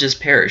people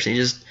just perish.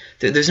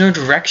 There's no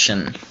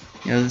direction.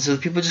 So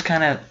the people just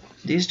kind of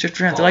these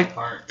they're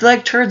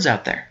like turds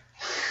out there.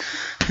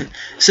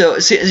 So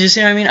you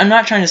see what I mean? I'm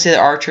not trying to say that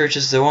our church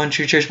is the one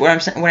true church. What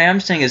I am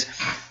saying is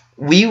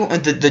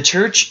the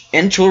church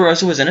in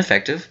Tularosa was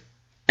ineffective.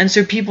 And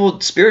so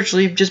people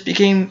spiritually just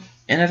became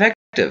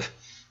ineffective.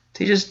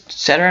 They just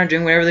sat around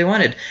doing whatever they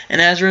wanted. And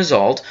as a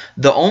result,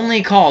 the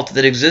only cult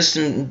that exists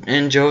in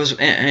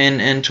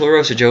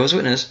Tularosa, Jehovah's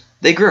Witness,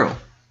 they grew.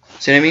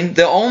 See what I mean?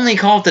 The only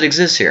cult that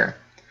exists here.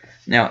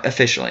 Now,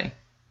 officially.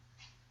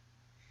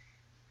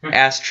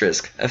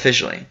 Asterisk,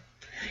 officially.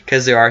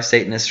 Because there are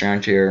Satanists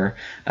around here,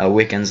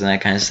 Wiccans and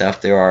that kind of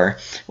stuff. There are,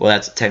 well,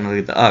 that's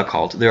technically the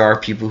cult. There are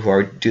people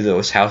who do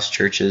those house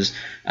churches.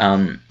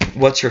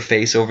 What's her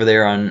face over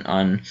there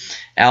on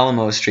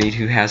Alamo Street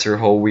who has her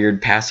whole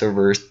weird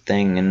Passover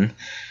thing, and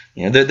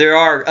there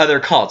are other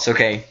cults,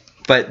 okay,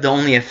 but the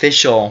only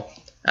official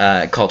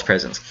cult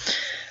presence.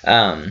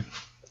 So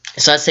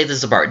let's take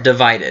this apart.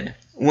 Divided.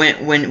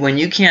 When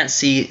you can't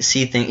see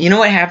things, you know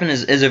what happened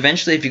is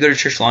eventually if you go to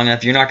church long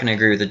enough, you're not going to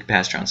agree with the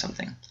pastor on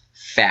something.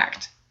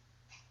 Fact.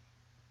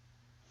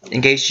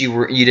 In case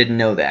you didn't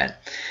know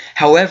that.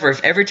 However,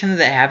 if every time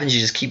that happens, you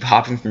just keep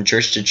hopping from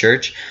church to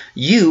church,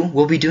 you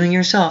will be doing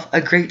yourself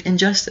a great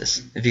injustice.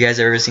 Have you guys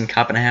ever seen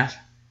Cop and a Half?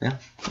 Yeah.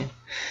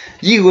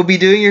 You will be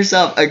doing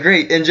yourself a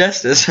great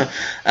injustice. You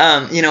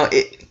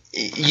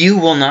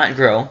will not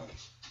grow.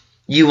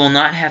 You will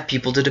not have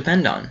people to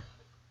depend on.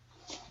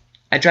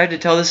 I tried to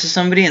tell this to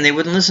somebody, and they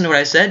wouldn't listen to what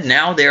I said.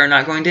 Now they are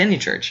not going to any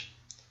church.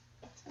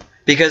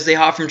 Because they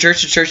hop from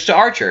church to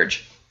our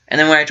church. And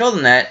then when I told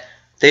them that,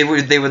 they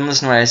wouldn't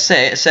listen to what I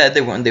said.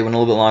 They went a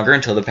little bit longer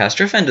until the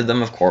pastor offended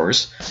them, of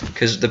course,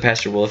 because the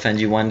pastor will offend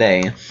you one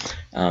day,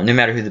 no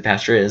matter who the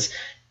pastor is.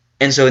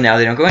 And so now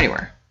they don't go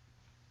anywhere.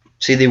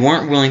 See, they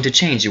weren't willing to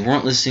change. They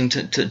weren't listening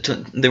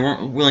they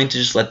weren't willing to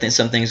just let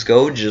some things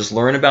go, to just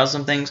learn about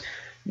some things.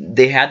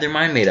 They had their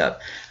mind made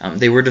up.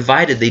 They were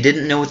divided. They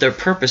didn't know what their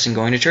purpose in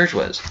going to church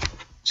was.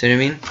 See what I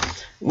mean?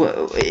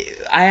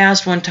 I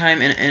asked one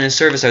time in a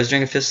service, I was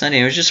doing a fifth Sunday,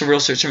 and it was just a real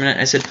sermon.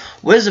 I said,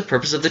 what is the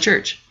purpose of the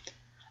church?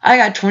 I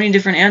got 20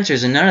 different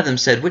answers, and none of them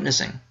said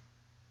witnessing.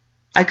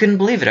 I couldn't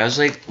believe it. I was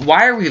like,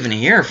 why are we even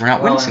here if we're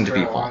not witnessing to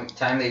people? For a long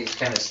time, they just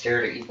kind of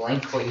stared at you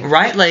blankly.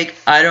 Right? Like,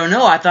 I don't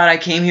know. I thought I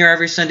came here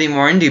every Sunday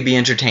morning to be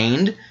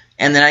entertained,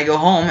 and then I go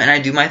home and I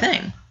do my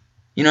thing.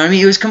 You know what I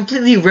mean? It was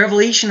completely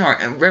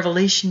revolutionary.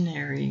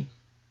 Revolutionary?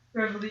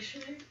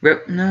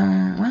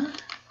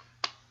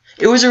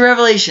 It was a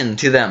revelation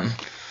to them.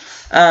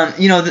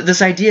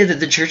 This idea that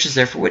the church is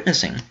there for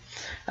witnessing.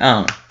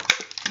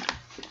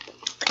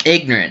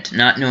 Ignorant,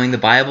 not knowing the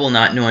Bible,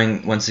 not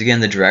knowing, once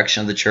again, the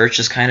direction of the church,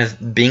 just kind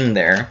of being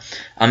there,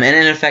 and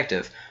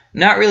ineffective.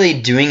 Not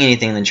really doing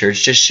anything in the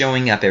church, just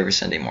showing up every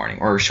Sunday morning,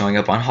 or showing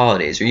up on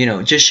holidays,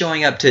 or, just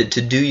showing up to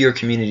do your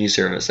community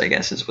service, I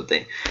guess is what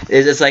they...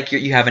 It's like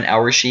you have an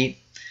hour sheet,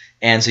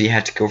 and so you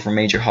have to go for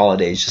major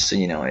holidays, just so,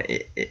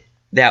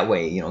 that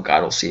way,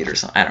 God will see it or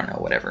something. I don't know,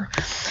 whatever.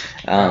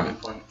 Brownie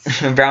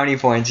points. Brownie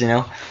points,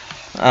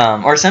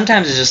 Or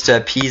sometimes it's just to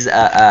appease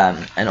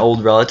an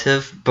old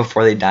relative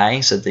before they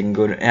die, so that they can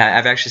go to...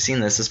 I've actually seen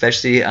this,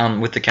 especially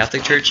with the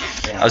Catholic Church.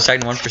 Yeah. I was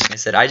talking to one person. I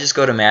said, I just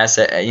go to Mass,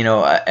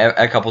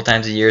 a couple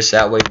times a year, so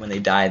that way when they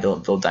die,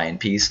 they'll die in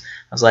peace.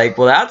 I was like,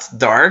 well, that's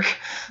dark.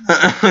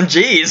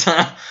 Jeez.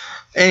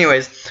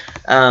 Anyways,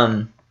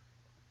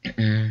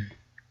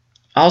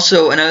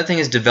 Also, another thing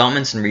is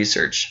developments in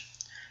research.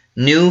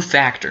 New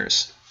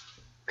factors.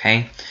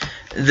 Okay?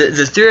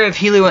 The theory of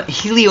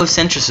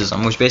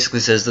heliocentrism, which basically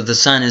says that the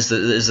sun is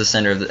the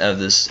center of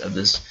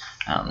this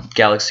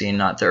galaxy and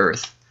not the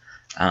Earth.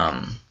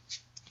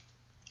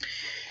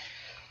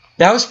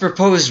 That was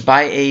proposed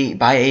by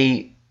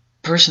a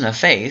person of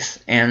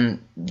faith, and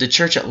the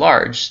church at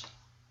large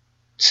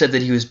said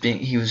that he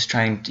was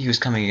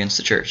coming against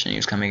the church, and he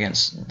was coming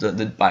against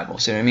the Bible.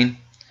 See what I mean?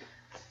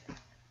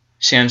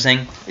 See what I'm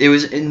saying? It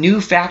was new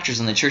factors,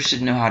 and the church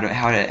didn't know how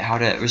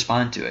to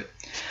respond to it.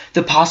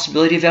 The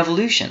possibility of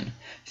evolution.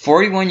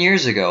 41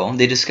 years ago,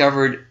 they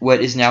discovered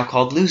what is now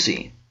called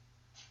Lucy.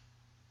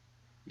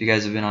 You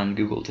guys have been on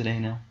Google today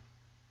now.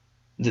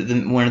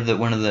 One of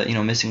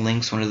the missing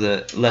links, one of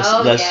the less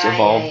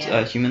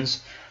evolved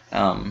humans,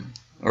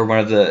 or one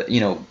of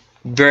the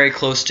very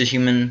close to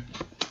human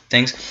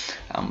things.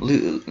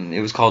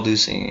 It was called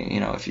Lucy.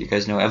 If you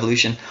guys know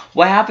evolution.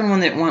 What happened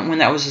when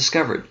that was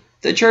discovered?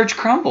 The church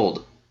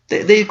crumbled.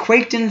 They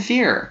quaked in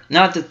fear.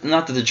 Not that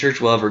the church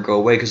will ever go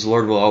away, because the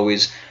Lord will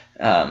always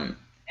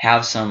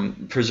have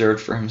some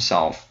preserved for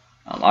Himself,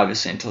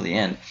 obviously until the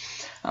end.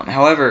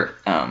 However,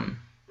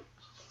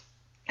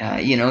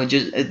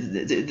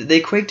 they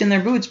quaked in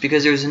their boots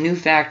because there was a new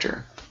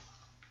factor.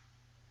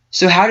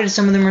 So how did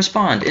some of them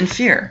respond? In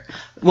fear.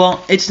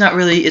 Well, it's not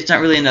really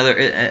another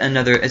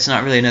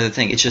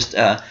thing. It's just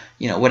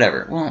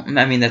whatever. Well,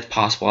 I mean, that's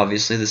possible,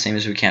 obviously, the same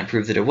as we can't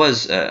prove that it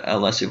was a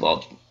less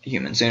evolved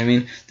human. So, I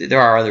mean,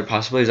 there are other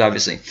possibilities,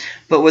 obviously.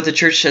 But what the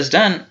church has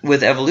done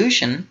with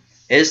evolution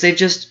is they've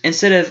just,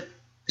 instead of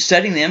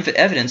studying the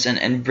evidence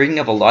and bringing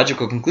up a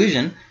logical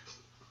conclusion,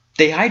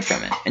 they hide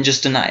from it and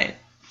just deny it.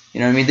 You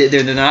know what I mean?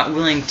 They're not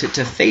willing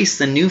to face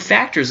the new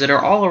factors that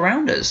are all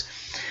around us.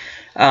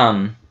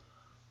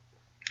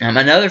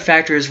 Another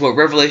factor is what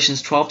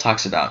Revelations 12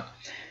 talks about.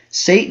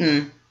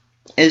 Satan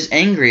is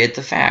angry at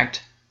the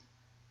fact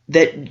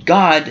that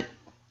God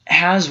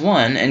has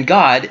won, and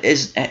God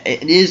is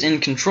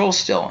in control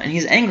still, and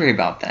he's angry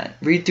about that.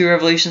 Read through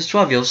Revelations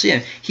 12, you'll see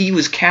him. He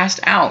was cast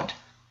out.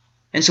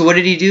 And so what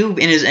did he do?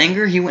 In his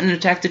anger, he went and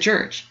attacked the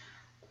church.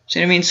 See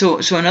what I mean? So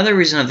another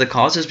reason of the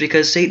cause is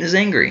because Satan is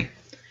angry.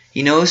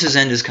 He knows his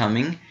end is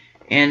coming,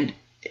 and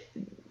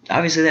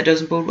obviously that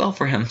doesn't bode well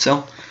for him.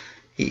 So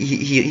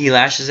he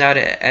lashes out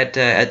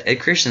at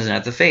Christians and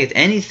at the faith,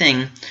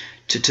 anything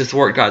to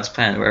thwart God's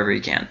plan wherever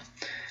he can.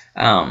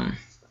 And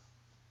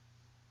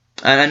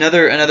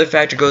another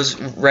factor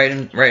goes right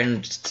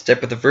in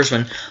step with the first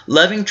one: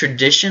 loving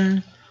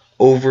tradition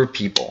over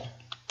people.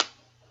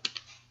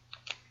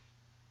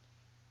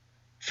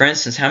 For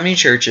instance, how many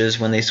churches,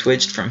 when they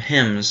switched from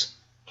hymns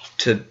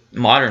to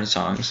modern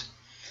songs,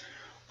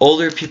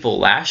 older people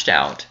lashed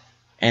out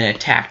and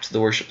attacked the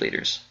worship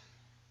leaders?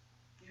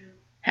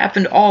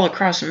 Happened all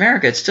across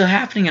America. It's still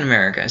happening in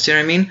America. See what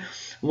I mean?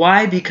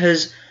 Why?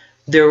 Because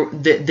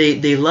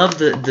they love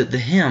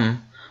the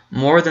hymn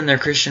more than their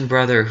Christian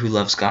brother who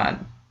loves God.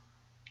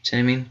 See what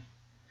I mean?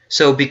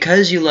 So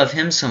because you love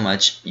him so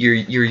much, you're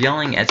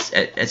yelling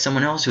at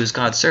someone else who is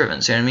God's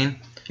servant. See what I mean?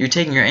 You're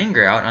taking your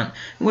anger out on.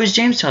 What does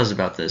James tell us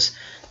about this?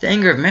 The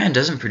anger of man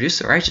doesn't produce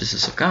the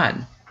righteousness of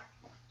God.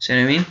 See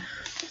what I mean?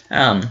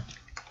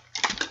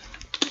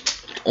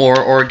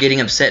 Or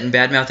getting upset and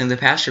bad-mouthing the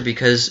pastor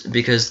because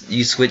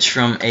you switch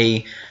from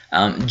a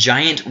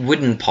giant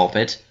wooden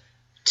pulpit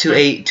to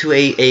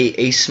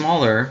a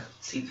smaller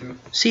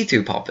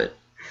see-through pulpit.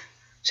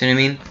 See what I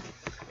mean?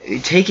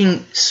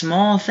 Taking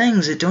small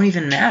things that don't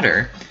even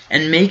matter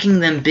and making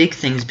them big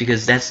things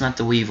because that's not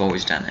the way you've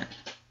always done it.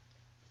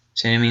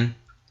 See what I mean?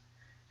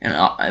 And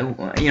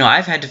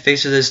I've had to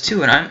face with this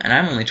too, and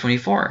I'm only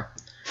 24.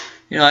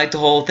 Like the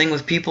whole thing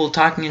with people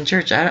talking in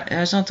church.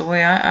 That's not the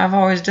way I've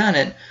always done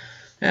it.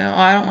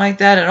 I don't like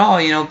that at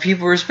all.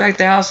 People respect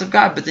the house of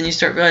God, but then you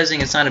start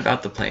realizing it's not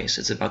about the place.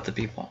 It's about the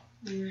people.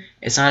 Mm.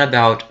 It's not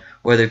about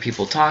whether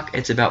people talk.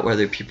 It's about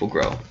whether people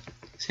grow.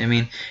 See what I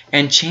mean?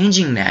 And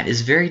changing that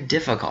is very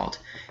difficult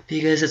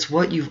because it's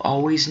what you've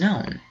always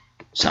known.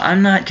 So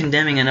I'm not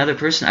condemning another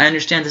person. I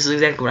understand this is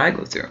exactly what I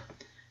go through.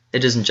 It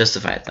doesn't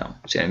justify it, though.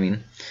 See what I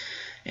mean?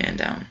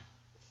 And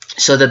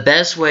so the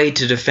best way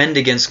to defend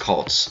against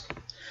cults,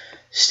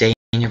 stay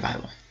in your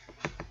Bible.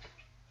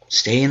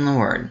 Stay in the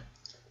Word.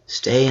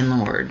 Stay in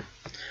the Word.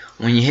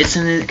 When you hit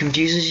something that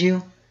confuses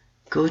you,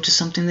 go to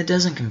something that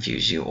doesn't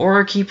confuse you.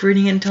 Or keep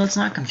reading it until it's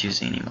not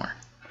confusing anymore.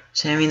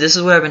 See what I mean? This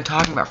is what I've been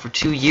talking about for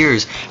 2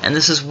 years. And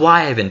this is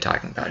why I've been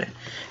talking about it.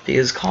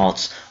 Because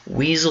cults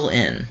weasel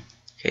in.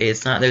 Okay,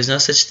 there's no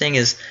such thing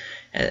as...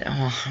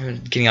 I'm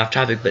getting off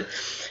topic, but...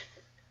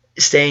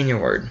 stay in your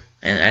Word.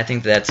 And I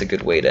think that's a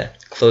good way to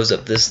close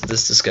up this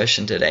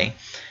discussion today.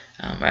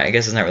 I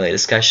guess it's not really a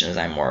discussion, as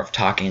I'm more of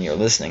talking and you're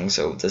listening,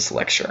 so this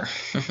lecture.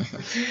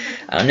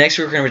 Next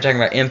week we're going to be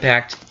talking about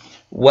impact.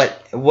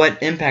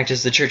 What impact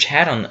has the church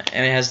had on,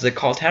 has the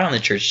cult had on the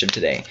church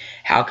today?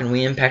 How can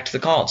we impact the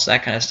cults?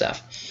 That kind of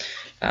stuff.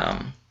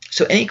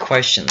 So any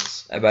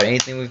questions about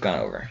anything we've gone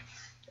over?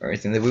 Or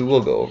anything that we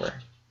will go over?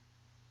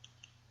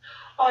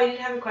 Oh, I did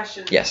have a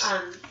question. Yes.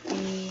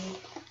 The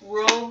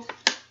world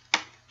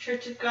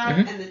Church of God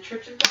and the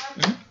Church of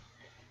God.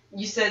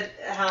 You said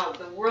how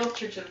the World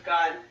Church of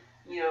God,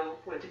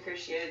 went to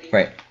Christianity.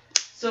 Right.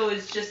 So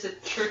it's just a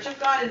Church of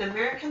God in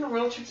America, and the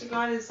World Church of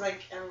God is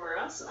like everywhere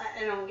else?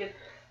 I don't get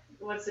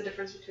what's the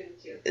difference between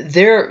the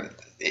two.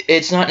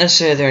 It's not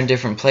necessarily they're in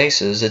different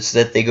places. It's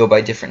that they go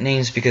by different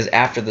names because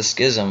after the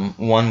schism,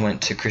 one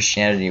went to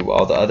Christianity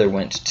while the other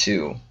went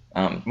to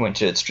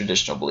its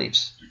traditional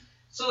beliefs.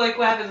 So like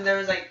what happened? There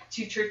was like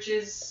two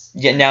churches?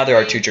 Yeah, now there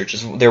are two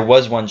churches. There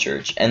was one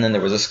church, and then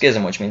there was a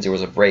schism, which means there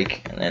was a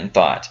break and then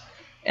thought.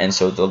 And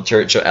so the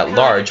church at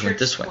large went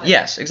this way.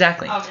 Yes,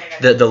 exactly.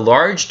 Okay. The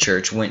large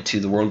church went to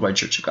the Worldwide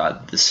Church of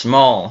God. The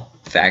small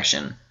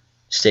faction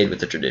stayed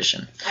with the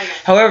tradition.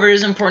 However, it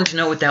is important to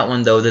note with that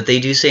one, though, that they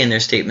do say in their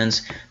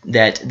statements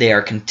that they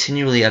are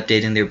continually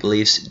updating their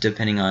beliefs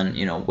depending on,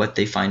 what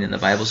they find in the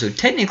Bible. So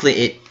technically,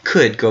 it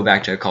could go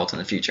back to a cult in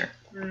the future.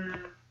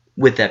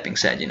 With that being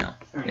said,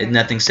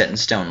 nothing's set in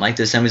stone. Like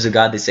the Assemblies of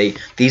God, they say,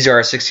 these are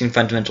our 16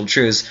 fundamental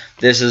truths.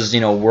 This is,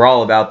 we're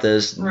all about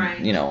this,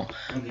 And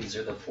these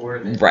are the 4.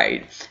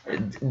 Right.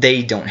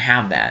 They don't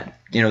have that.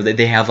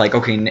 They have like,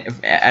 okay,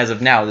 as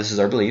of now, this is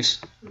our beliefs,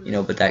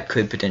 but that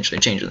could potentially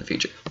change in the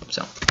future.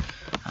 So,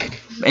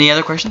 any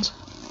other questions?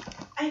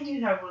 I do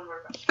have one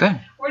more question. Go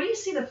ahead. Where do you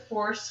see the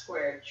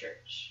Foursquare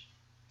Church?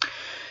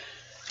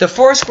 The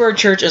Foursquare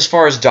Church, as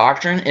far as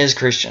doctrine, is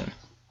Christian.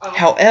 Oh.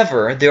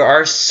 However, there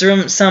are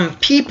some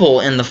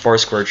people in the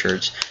Foursquare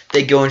Church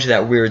that go into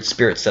that weird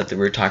spirit stuff that we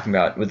were talking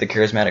about with the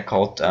charismatic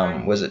cult.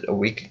 Was it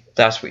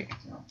last week?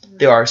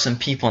 There are some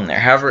people in there.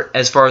 However,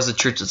 as far as the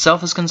church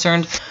itself is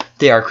concerned,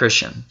 they are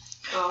Christian.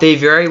 Oh. They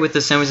vary with the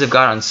Assemblies of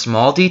God on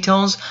small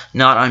details,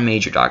 not on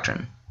major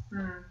doctrine.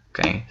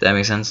 Okay, does that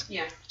make sense?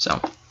 Yeah.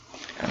 So,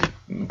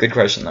 good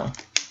question though.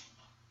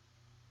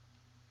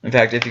 In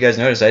fact, if you guys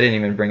noticed, I didn't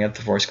even bring up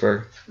the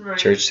Foursquare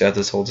Church throughout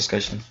this whole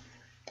discussion.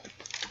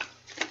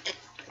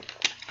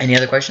 Any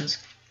other questions?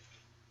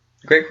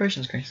 Great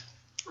questions, Grace.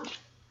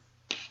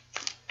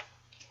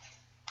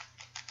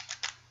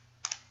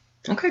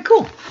 Okay,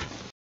 cool.